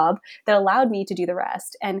job that allowed me to do the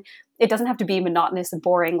rest. And it doesn't have to be monotonous and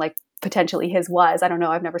boring like potentially his was. I don't know.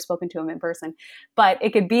 I've never spoken to him in person, but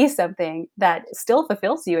it could be something that still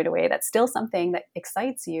fulfills you in a way. That's still something that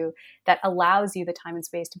excites you, that allows you the time and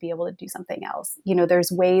space to be able to do something else.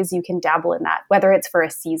 There's ways you can dabble in that, whether it's for a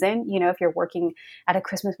season, if you're working at a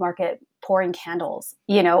Christmas market pouring candles,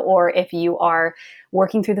 or if you are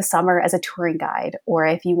working through the summer as a touring guide, or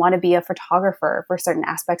if you want to be a photographer for certain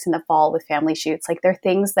aspects in the fall with family shoots. Like, there are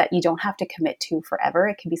things that you don't have to commit to forever.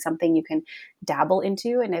 It can be something you can dabble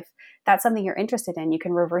into. And if that's something you're interested in, you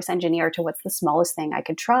can reverse engineer to what's the smallest thing I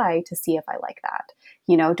could try to see if I like that.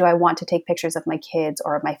 Do I want to take pictures of my kids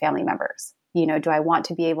or of my family members? Do I want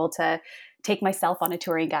to be able to take myself on a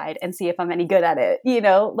touring guide and see if I'm any good at it.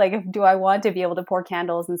 Like, do I want to be able to pour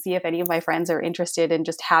candles and see if any of my friends are interested in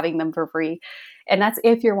just having them for free? And that's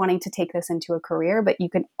if you're wanting to take this into a career, but you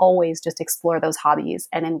can always just explore those hobbies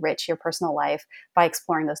and enrich your personal life by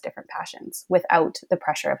exploring those different passions without the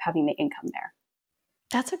pressure of having the income there.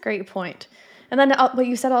 That's a great point. And then what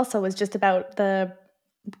you said also was just about the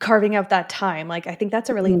carving out that time. Like, I think that's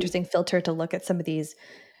a really interesting filter to look at some of these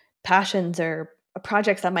passions or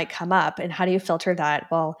projects that might come up. And how do you filter that?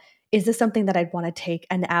 Well, is this something that I'd want to take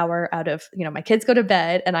an hour out of, my kids go to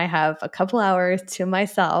bed and I have a couple hours to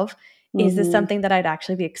myself? Is this something that I'd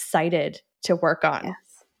actually be excited to work on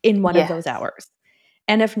in one of those hours?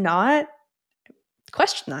 And if not,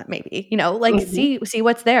 question that maybe, like see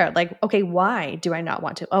what's there. Like, okay, why do I not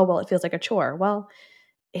want to? Oh, well, it feels like a chore. Well,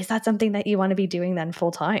 is that something that you want to be doing then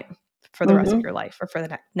full time for the rest of your life or for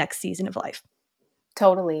the next season of life?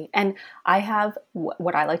 Totally. And I have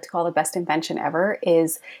what I like to call the best invention ever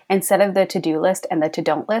is, instead of the to-do list and the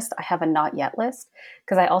to-don't list, I have a not yet list,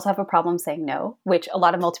 because I also have a problem saying no, which a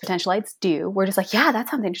lot of multi-potentialites do. We're just like, yeah, that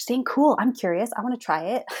sounds interesting. Cool. I'm curious. I want to try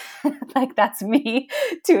it. Like, that's me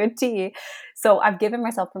to a T. So I've given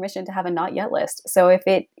myself permission to have a not yet list. So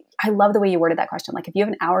I love the way you worded that question. Like, if you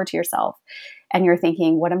have an hour to yourself and you're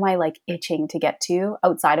thinking, what am I like itching to get to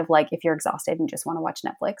outside of like, if you're exhausted and just want to watch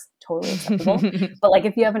Netflix, totally acceptable. But like,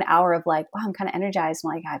 if you have an hour of like, wow, I'm kind of energized.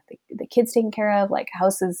 I'm like, I have the kids taken care of, like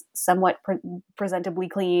house is somewhat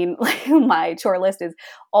presentably clean. Like, my chore list is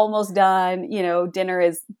almost done. Dinner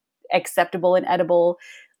is acceptable and edible.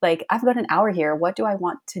 Like, I've got an hour here. What do I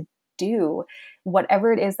want to do?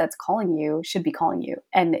 Whatever it is that's calling you should be calling you.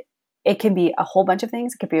 And it can be a whole bunch of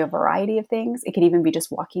things. It could be a variety of things. It could even be just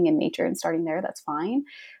walking in nature and starting there. That's fine.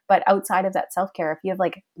 But outside of that self-care, if you have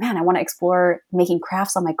like, man, I want to explore making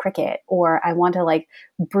crafts on my Cricut, or I want to like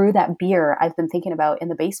brew that beer I've been thinking about in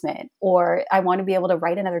the basement, or I want to be able to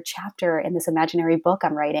write another chapter in this imaginary book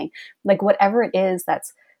I'm writing, like whatever it is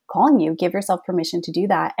that's calling you, give yourself permission to do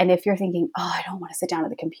that. And if you're thinking, oh, I don't want to sit down at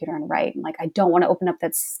the computer and write, and like, I don't want to open up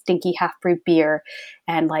that stinky half-brewed beer,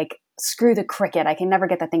 and like, screw the Cricut, I can never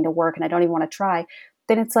get that thing to work and I don't even want to try,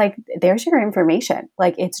 then it's like, there's your information.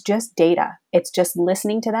 Like, it's just data. It's just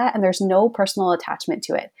listening to that. And there's no personal attachment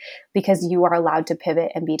to it, because you are allowed to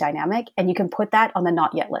pivot and be dynamic. And you can put that on the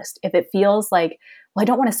not yet list. If it feels like, well, I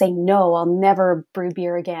don't want to say no, I'll never brew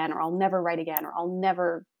beer again, or I'll never write again, or I'll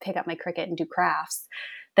never pick up my Cricut and do crafts,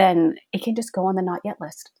 then it can just go on the not yet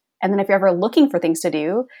list. And then if you're ever looking for things to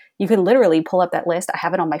do, you can literally pull up that list. I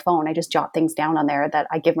have it on my phone. I just jot things down on there that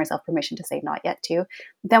I give myself permission to say not yet to.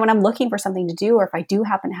 Then when I'm looking for something to do, or if I do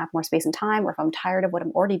happen to have more space and time, or if I'm tired of what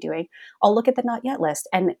I'm already doing, I'll look at the not yet list.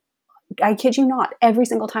 And I kid you not, every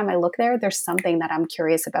single time I look there, there's something that I'm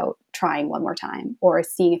curious about trying one more time, or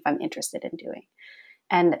seeing if I'm interested in doing.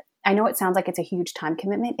 And I know it sounds like it's a huge time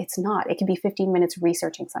commitment. It's not. It could be 15 minutes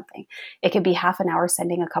researching something. It could be half an hour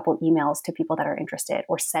sending a couple emails to people that are interested,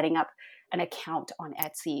 or setting up an account on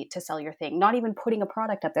Etsy to sell your thing. Not even putting a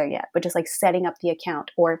product up there yet, but just like setting up the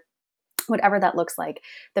account, or whatever that looks like.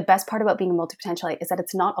 The best part about being a multi-potentialite is that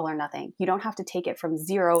it's not all or nothing. You don't have to take it from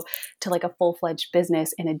zero to like a full-fledged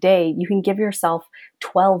business in a day. You can give yourself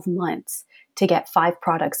 12 months to get 5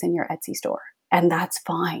 products in your Etsy store, and that's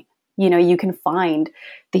fine. You can find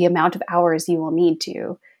the amount of hours you will need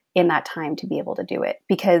to in that time to be able to do it,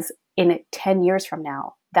 because in 10 years from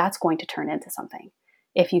now, that's going to turn into something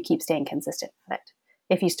if you keep staying consistent at it,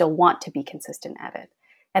 if you still want to be consistent at it.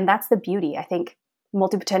 And that's the beauty. I think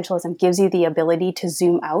multi-potentialism gives you the ability to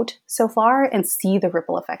zoom out so far and see the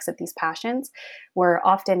ripple effects of these passions, where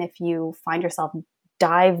often if you find yourself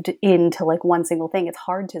dived into like one single thing, it's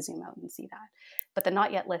hard to zoom out and see that. But the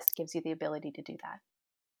not yet list gives you the ability to do that.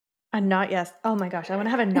 A not yet. Oh my gosh, I want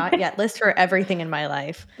to have a not yet list for everything in my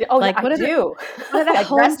life. Oh, like, yeah, I do. What are the like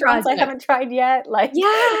home restaurants projects I haven't tried yet? Like,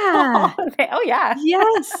 yeah. Oh yeah.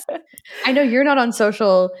 Yes. I know you're not on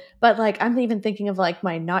social, but like, I'm even thinking of like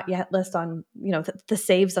my not yet list on, the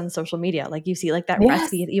saves on social media. Like, you see like that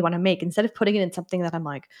recipe that you want to make, instead of putting it in something that I'm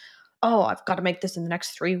like, oh, I've got to make this in the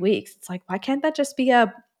next 3 weeks. It's like, why can't that just be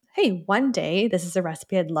hey, one day this is a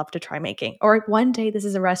recipe I'd love to try making, or one day this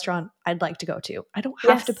is a restaurant I'd like to go to. I don't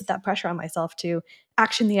have to put that pressure on myself to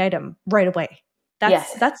action the item right away.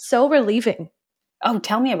 That's so relieving. Oh,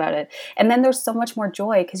 tell me about it. And then there's so much more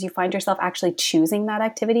joy because you find yourself actually choosing that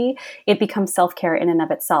activity. It becomes self-care in and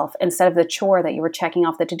of itself, instead of the chore that you were checking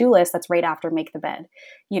off the to-do list that's right after make the bed.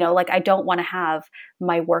 Like, I don't want to have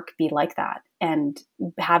my work be like that. And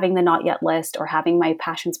having the not yet list, or having my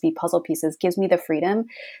passions be puzzle pieces, gives me the freedom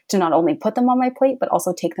to not only put them on my plate, but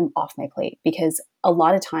also take them off my plate. Because a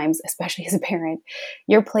lot of times, especially as a parent,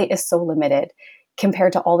 your plate is so limited.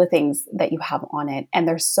 compared to all the things that you have on it. And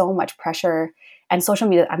there's so much pressure. And social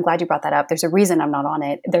media, I'm glad you brought that up. There's a reason I'm not on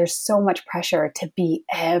it. There's so much pressure to be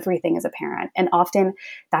everything as a parent. And often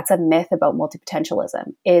that's a myth about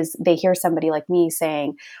multi-potentialism, is they hear somebody like me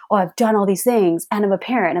saying, oh, I've done all these things and I'm a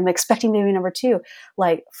parent. I'm expecting baby number 2.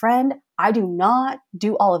 Like, friend, I do not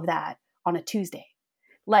do all of that on a Tuesday.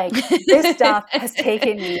 Like, this stuff has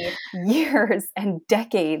taken me years and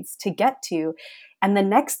decades to get to. And the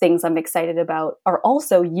next things I'm excited about are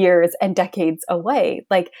also years and decades away.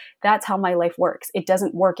 Like, that's how my life works. It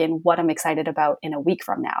doesn't work in what I'm excited about in a week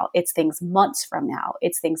from now. It's things months from now.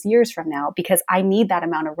 It's things years from now, because I need that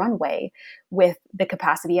amount of runway with the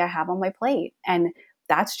capacity I have on my plate. And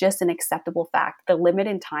that's just an acceptable fact. The limit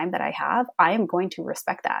in time that I have, I am going to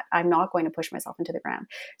respect that. I'm not going to push myself into the ground.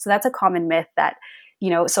 So that's a common myth that,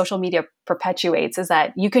 social media perpetuates, is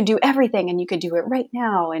that you can do everything and you can do it right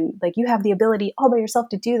now. And like, you have the ability all by yourself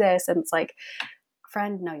to do this. And it's like,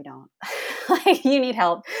 friend, no, you don't. Like, you need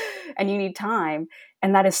help and you need time.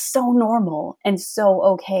 And that is so normal and so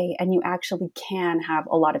okay. And you actually can have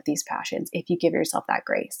a lot of these passions if you give yourself that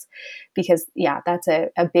grace. Because that's a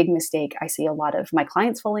big mistake I see a lot of my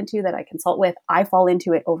clients fall into, that I consult with. I fall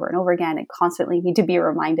into it over and over again and constantly need to be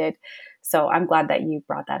reminded. So I'm glad that you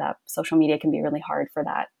brought that up. Social media can be really hard for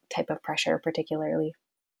that type of pressure, particularly.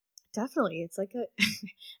 Definitely. It's like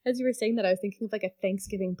as you were saying that, I was thinking of like a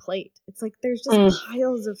Thanksgiving plate. It's like there's just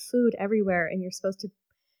piles of food everywhere, and you're supposed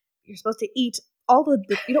to eat all of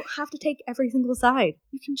the, you don't have to take every single side.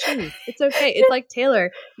 You can choose. It's okay. It's like,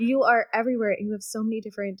 Taylor, you are everywhere and you have so many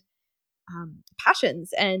different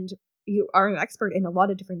passions, and you are an expert in a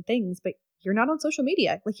lot of different things, but you're not on social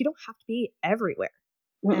media. Like, you don't have to be everywhere.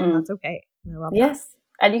 And that's okay. I love that. Yes.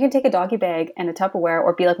 And you can take a doggy bag and a Tupperware,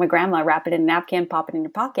 or be like my grandma, wrap it in a napkin, pop it in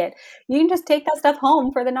your pocket. You can just take that stuff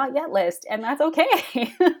home for the not yet list, and that's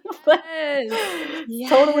okay. But Yes.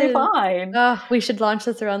 Totally fine. Oh, we should launch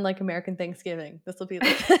this around like American Thanksgiving. This will be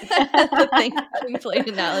like the Thanksgiving plate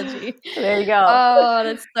analogy. There you go. Oh,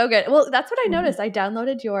 that's so good. Well, that's what I noticed.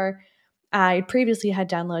 I previously had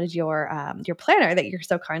downloaded your planner that you're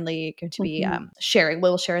so kindly going to be sharing.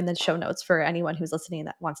 We'll share in the show notes for anyone who's listening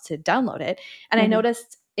that wants to download it. And I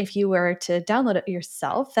noticed, if you were to download it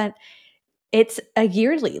yourself, that it's a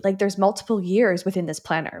yearly, like there's multiple years within this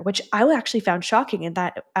planner, which I actually found shocking. And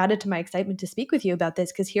that added to my excitement to speak with you about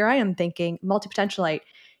this, because here I am thinking, multi-potentialite,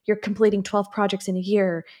 you're completing 12 projects in a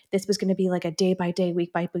year. This was going to be like a day by day,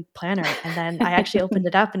 week by week planner. And then I actually opened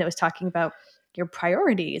it up and it was talking about your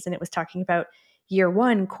priorities, and it was talking about year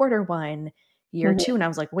 1, quarter 1, year 2. And I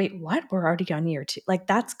was like, wait, what? We're already on year 2. Like,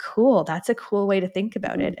 that's cool. That's a cool way to think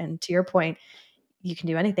about it. And to your point, you can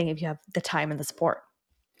do anything if you have the time and the support.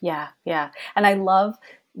 Yeah. Yeah. And I love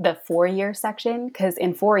the 4-year section, because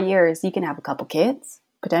in 4 years, you can have a couple kids,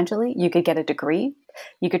 potentially. You could get a degree.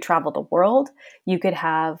 You could travel the world. You could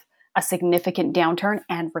have a significant downturn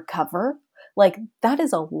and recover. Like, that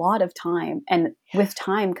is a lot of time. And with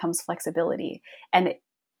time comes flexibility. And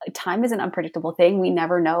time is an unpredictable thing. We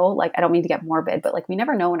never know. Like, I don't mean to get morbid, but like, we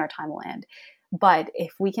never know when our time will end. But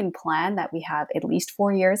if we can plan that we have at least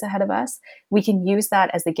 4 years ahead of us, we can use that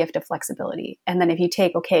as the gift of flexibility. And then if you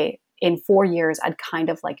take, okay, in 4 years, I'd kind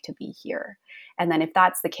of like to be here. And then if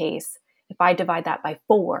that's the case, if I divide that by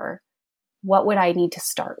 4, what would I need to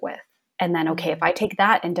start with? And then, okay, if I take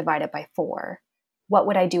that and divide it by 4, what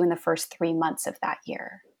would I do in the first 3 months of that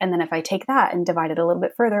year? And then if I take that and divide it a little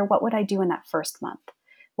bit further, what would I do in that first month?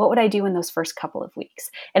 What would I do in those first couple of weeks?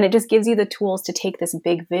 And it just gives you the tools to take this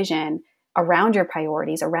big vision around your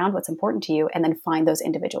priorities, around what's important to you, and then find those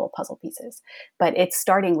individual puzzle pieces. But it's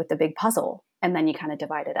starting with the big puzzle, and then you kind of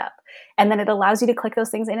divide it up. And then it allows you to click those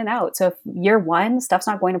things in and out. So if year 1, stuff's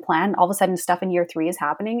not going to plan, all of a sudden stuff in year 3 is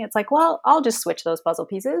happening, it's like, well, I'll just switch those puzzle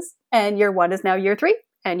pieces. And year 1 is now year 3,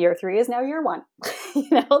 and year 3 is now year 1.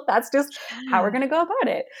 That's just how we're going to go about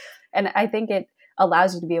it. And I think it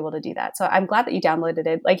allows you to be able to do that. So I'm glad that you downloaded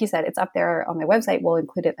it. Like you said, it's up there on my website. We'll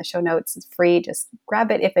include it in the show notes. It's free. Just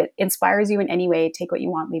grab it. If it inspires you in any way, take what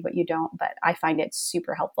you want, leave what you don't. But I find it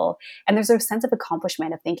super helpful. And there's a sense of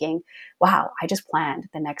accomplishment of thinking, wow, I just planned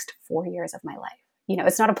the next 4 years of my life.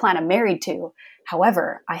 It's not a plan I'm married to.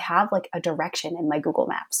 However, I have like a direction in my Google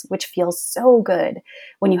Maps, which feels so good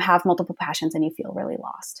when you have multiple passions and you feel really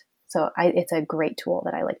lost. So it's a great tool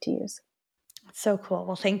that I like to use. So cool.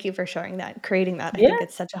 Well, thank you for sharing that, creating that. I think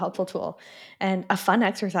it's such a helpful tool and a fun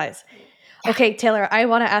exercise. Yeah. Okay, Taylor, I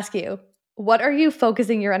want to ask you, what are you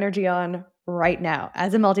focusing your energy on right now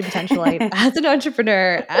as a multi-potentialite, as an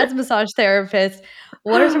entrepreneur, as a massage therapist?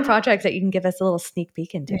 What are some projects that you can give us a little sneak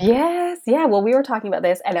peek into? Yes. Yeah. Well, we were talking about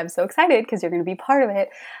this and I'm so excited because you're going to be part of it.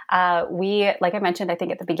 Like I mentioned, I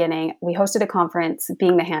think at the beginning, we hosted a conference,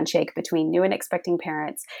 Being the Handshake, between new and expecting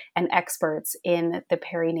parents and experts in the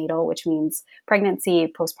perinatal, which means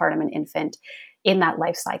pregnancy, postpartum, and infant, in that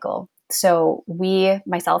life cycle. So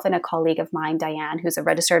myself and a colleague of mine, Diane, who's a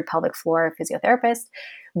registered pelvic floor physiotherapist,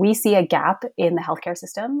 we see a gap in the healthcare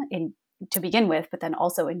system to begin with, but then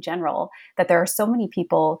also in general, that there are so many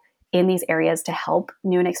people in these areas to help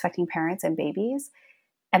new and expecting parents and babies.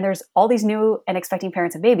 And there's all these new and expecting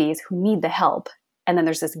parents and babies who need the help. And then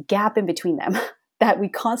there's this gap in between them that we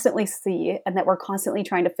constantly see and that we're constantly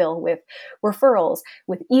trying to fill with referrals,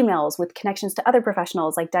 with emails, with connections to other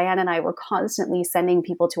professionals. Like Diane and I were constantly sending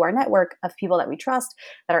people to our network of people that we trust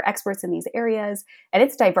that are experts in these areas. And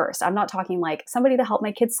it's diverse. I'm not talking like somebody to help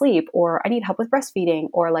my kids sleep, or I need help with breastfeeding,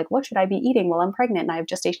 or like, what should I be eating while I'm pregnant and I have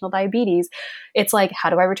gestational diabetes? It's like,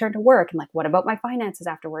 how do I return to work? And like, what about my finances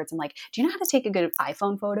afterwards? And like, do you know how to take a good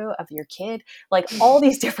iPhone photo of your kid? Like all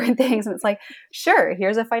these different things. And it's like, sure,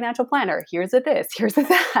 here's a financial planner. Here's a this, here's a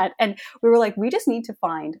that. And we were like, we just need to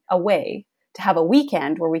find a way to have a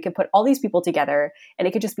weekend where we could put all these people together and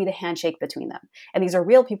it could just be the handshake between them. And these are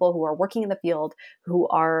real people who are working in the field, who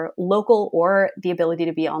are local, or the ability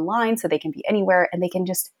to be online so they can be anywhere and they can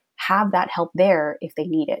just have that help there if they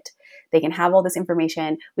need it. They can have all this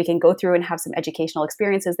information. We can go through and have some educational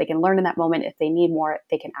experiences. They can learn in that moment. If they need more,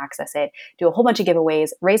 they can access it, do a whole bunch of giveaways,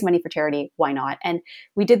 raise money for charity. Why not? And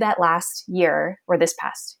we did that last year, or this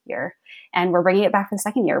past year, and we're bringing it back for the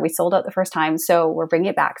second year. We sold out the first time, so we're bringing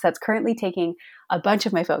it back. So that's currently taking a bunch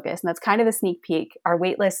of my focus, and that's kind of a sneak peek. Our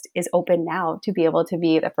waitlist is open now to be able to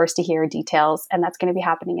be the first to hear details, and that's going to be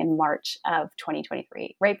happening in March of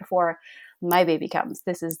 2023, right before my baby comes.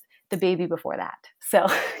 This is the baby before that. So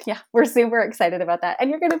yeah, we're super excited about that. And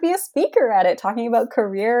you're going to be a speaker at it, talking about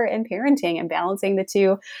career and parenting and balancing the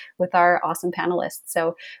two with our awesome panelists.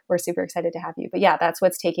 So we're super excited to have you. But yeah, that's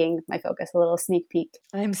what's taking my focus, a little sneak peek.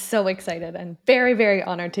 I'm so excited and very, very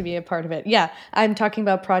honored to be a part of it. Yeah, I'm talking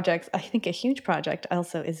about projects. I think a huge project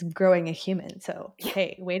also is growing a human. So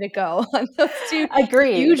hey, way to go on those two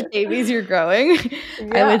huge babies you're growing.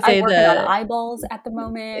 Yeah, I would say I'm working on eyeballs at the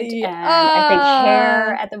moment, and I think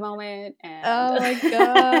hair at the moment. And oh my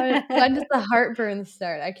god, when does the heartburn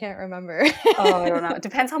start? I can't remember. Oh, I don't know. It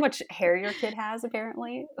depends how much hair your kid has,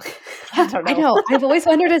 apparently. I don't know. I know. I've always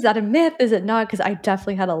wondered, is that a myth? Is it not? Because I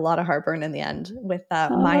definitely had a lot of heartburn in the end with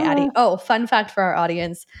my Addie. Oh, fun fact for our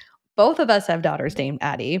audience. Both of us have daughters named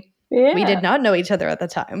Addie. Yeah. We did not know each other at the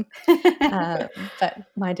time. But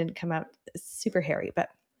mine didn't come out super hairy, but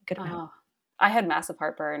good amount. I had massive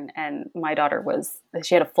heartburn, and my daughter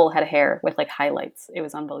she had a full head of hair with like highlights. It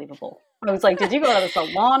was unbelievable. I was like, did you go to the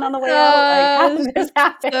salon on the way out? Like, how did this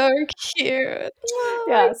happen? So cute. Oh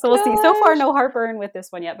yeah, so we'll see. So far, no heartburn with this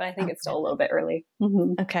one yet, but I think it's still a little bit early.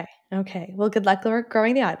 Mm-hmm. Okay. Well, good luck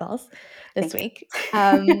growing the eyeballs this week.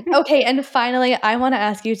 Okay, and finally, I want to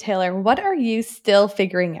ask you, Taylor, what are you still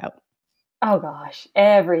figuring out? Oh gosh,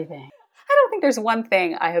 everything. I don't think there's one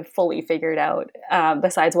thing I have fully figured out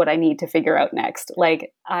besides what I need to figure out next.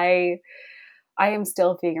 Like I am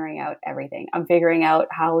still figuring out everything. I'm figuring out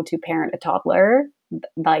how to parent a toddler.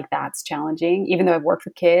 Like that's challenging. Even though I've worked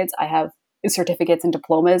with kids, I have certificates and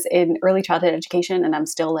diplomas in early childhood education, and I'm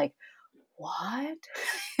still like, what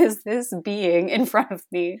is this being in front of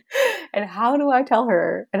me? And how do I tell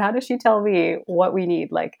her? And how does she tell me what we need?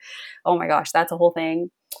 Like, oh my gosh, that's a whole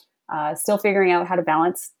thing. Still figuring out how to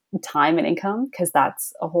balance time and income, because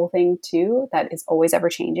that's a whole thing too that is always ever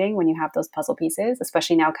changing when you have those puzzle pieces,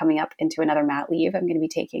 especially now coming up into another mat leave I'm going to be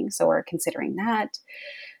taking. So we're considering that.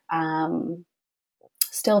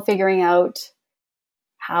 Still figuring out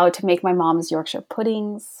how to make my mom's Yorkshire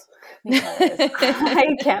puddings, because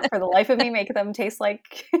I can't for the life of me make them taste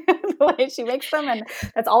like the way she makes them, and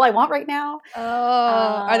that's all I want right now. Oh,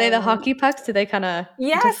 are they the hockey pucks? Do they kind of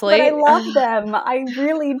deflate? But I love them. I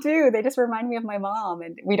really do. They just remind me of my mom,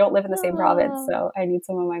 and we don't live in the same province, so I need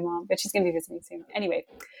some of my mom, but she's going to be visiting soon. Anyway,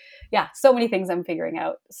 yeah, so many things I'm figuring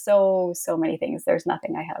out. So many things. There's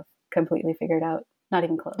nothing I have completely figured out. Not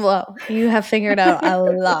even close. Well, you have figured out a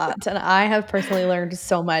lot, and I have personally learned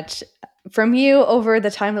so much from you over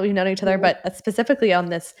the time that we've known each other, but specifically on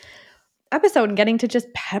this episode and getting to just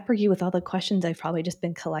pepper you with all the questions I've probably just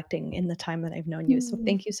been collecting in the time that I've known you. So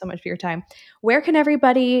thank you so much for your time. Where can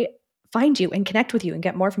everybody find you and connect with you and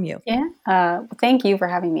get more from you? Yeah. Thank you for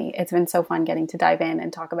having me. It's been so fun getting to dive in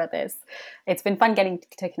and talk about this. It's been fun getting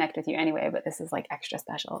to connect with you anyway, but this is like extra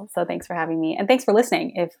special. So thanks for having me. And thanks for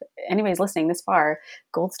listening. If anybody's listening this far,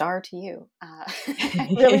 gold star to you. I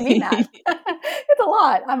really mean that. It's a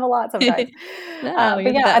lot. I'm a lot sometimes.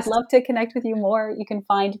 But yeah, I'd love to connect with you more. You can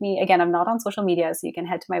find me, again, I'm not on social media, so you can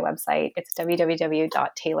head to my website. It's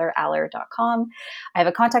www.taylораller.com. I have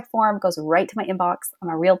a contact form, goes right to my inbox. I'm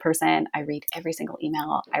a real person. I read every single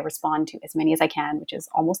email. I respond to as many as I can, which is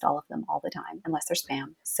almost all of them all the time, unless they're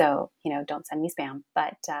spam. So, don't send me spam.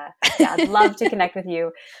 But yeah, I'd love to connect with you.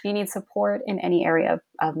 If you need support in any area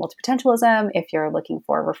of multipotentialism, if you're looking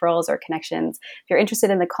for referrals or connections, if you're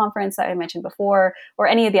interested in the conference that I mentioned before, or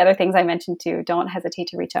any of the other things I mentioned too, don't hesitate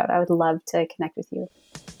to reach out. I would love to connect with you.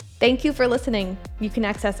 Thank you for listening. You can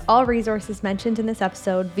access all resources mentioned in this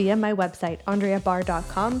episode via my website,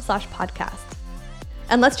 andreabarr.com/podcast.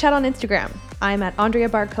 And let's chat on Instagram. I'm at Andrea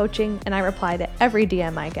Barr Coaching, and I reply to every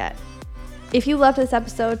DM I get. If you loved this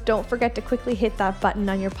episode, don't forget to quickly hit that button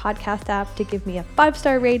on your podcast app to give me a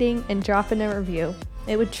 5-star rating and drop in a review.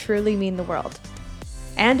 It would truly mean the world.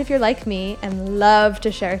 And if you're like me and love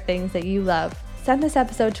to share things that you love, send this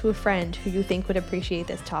episode to a friend who you think would appreciate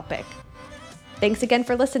this topic. Thanks again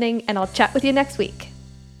for listening, and I'll chat with you next week.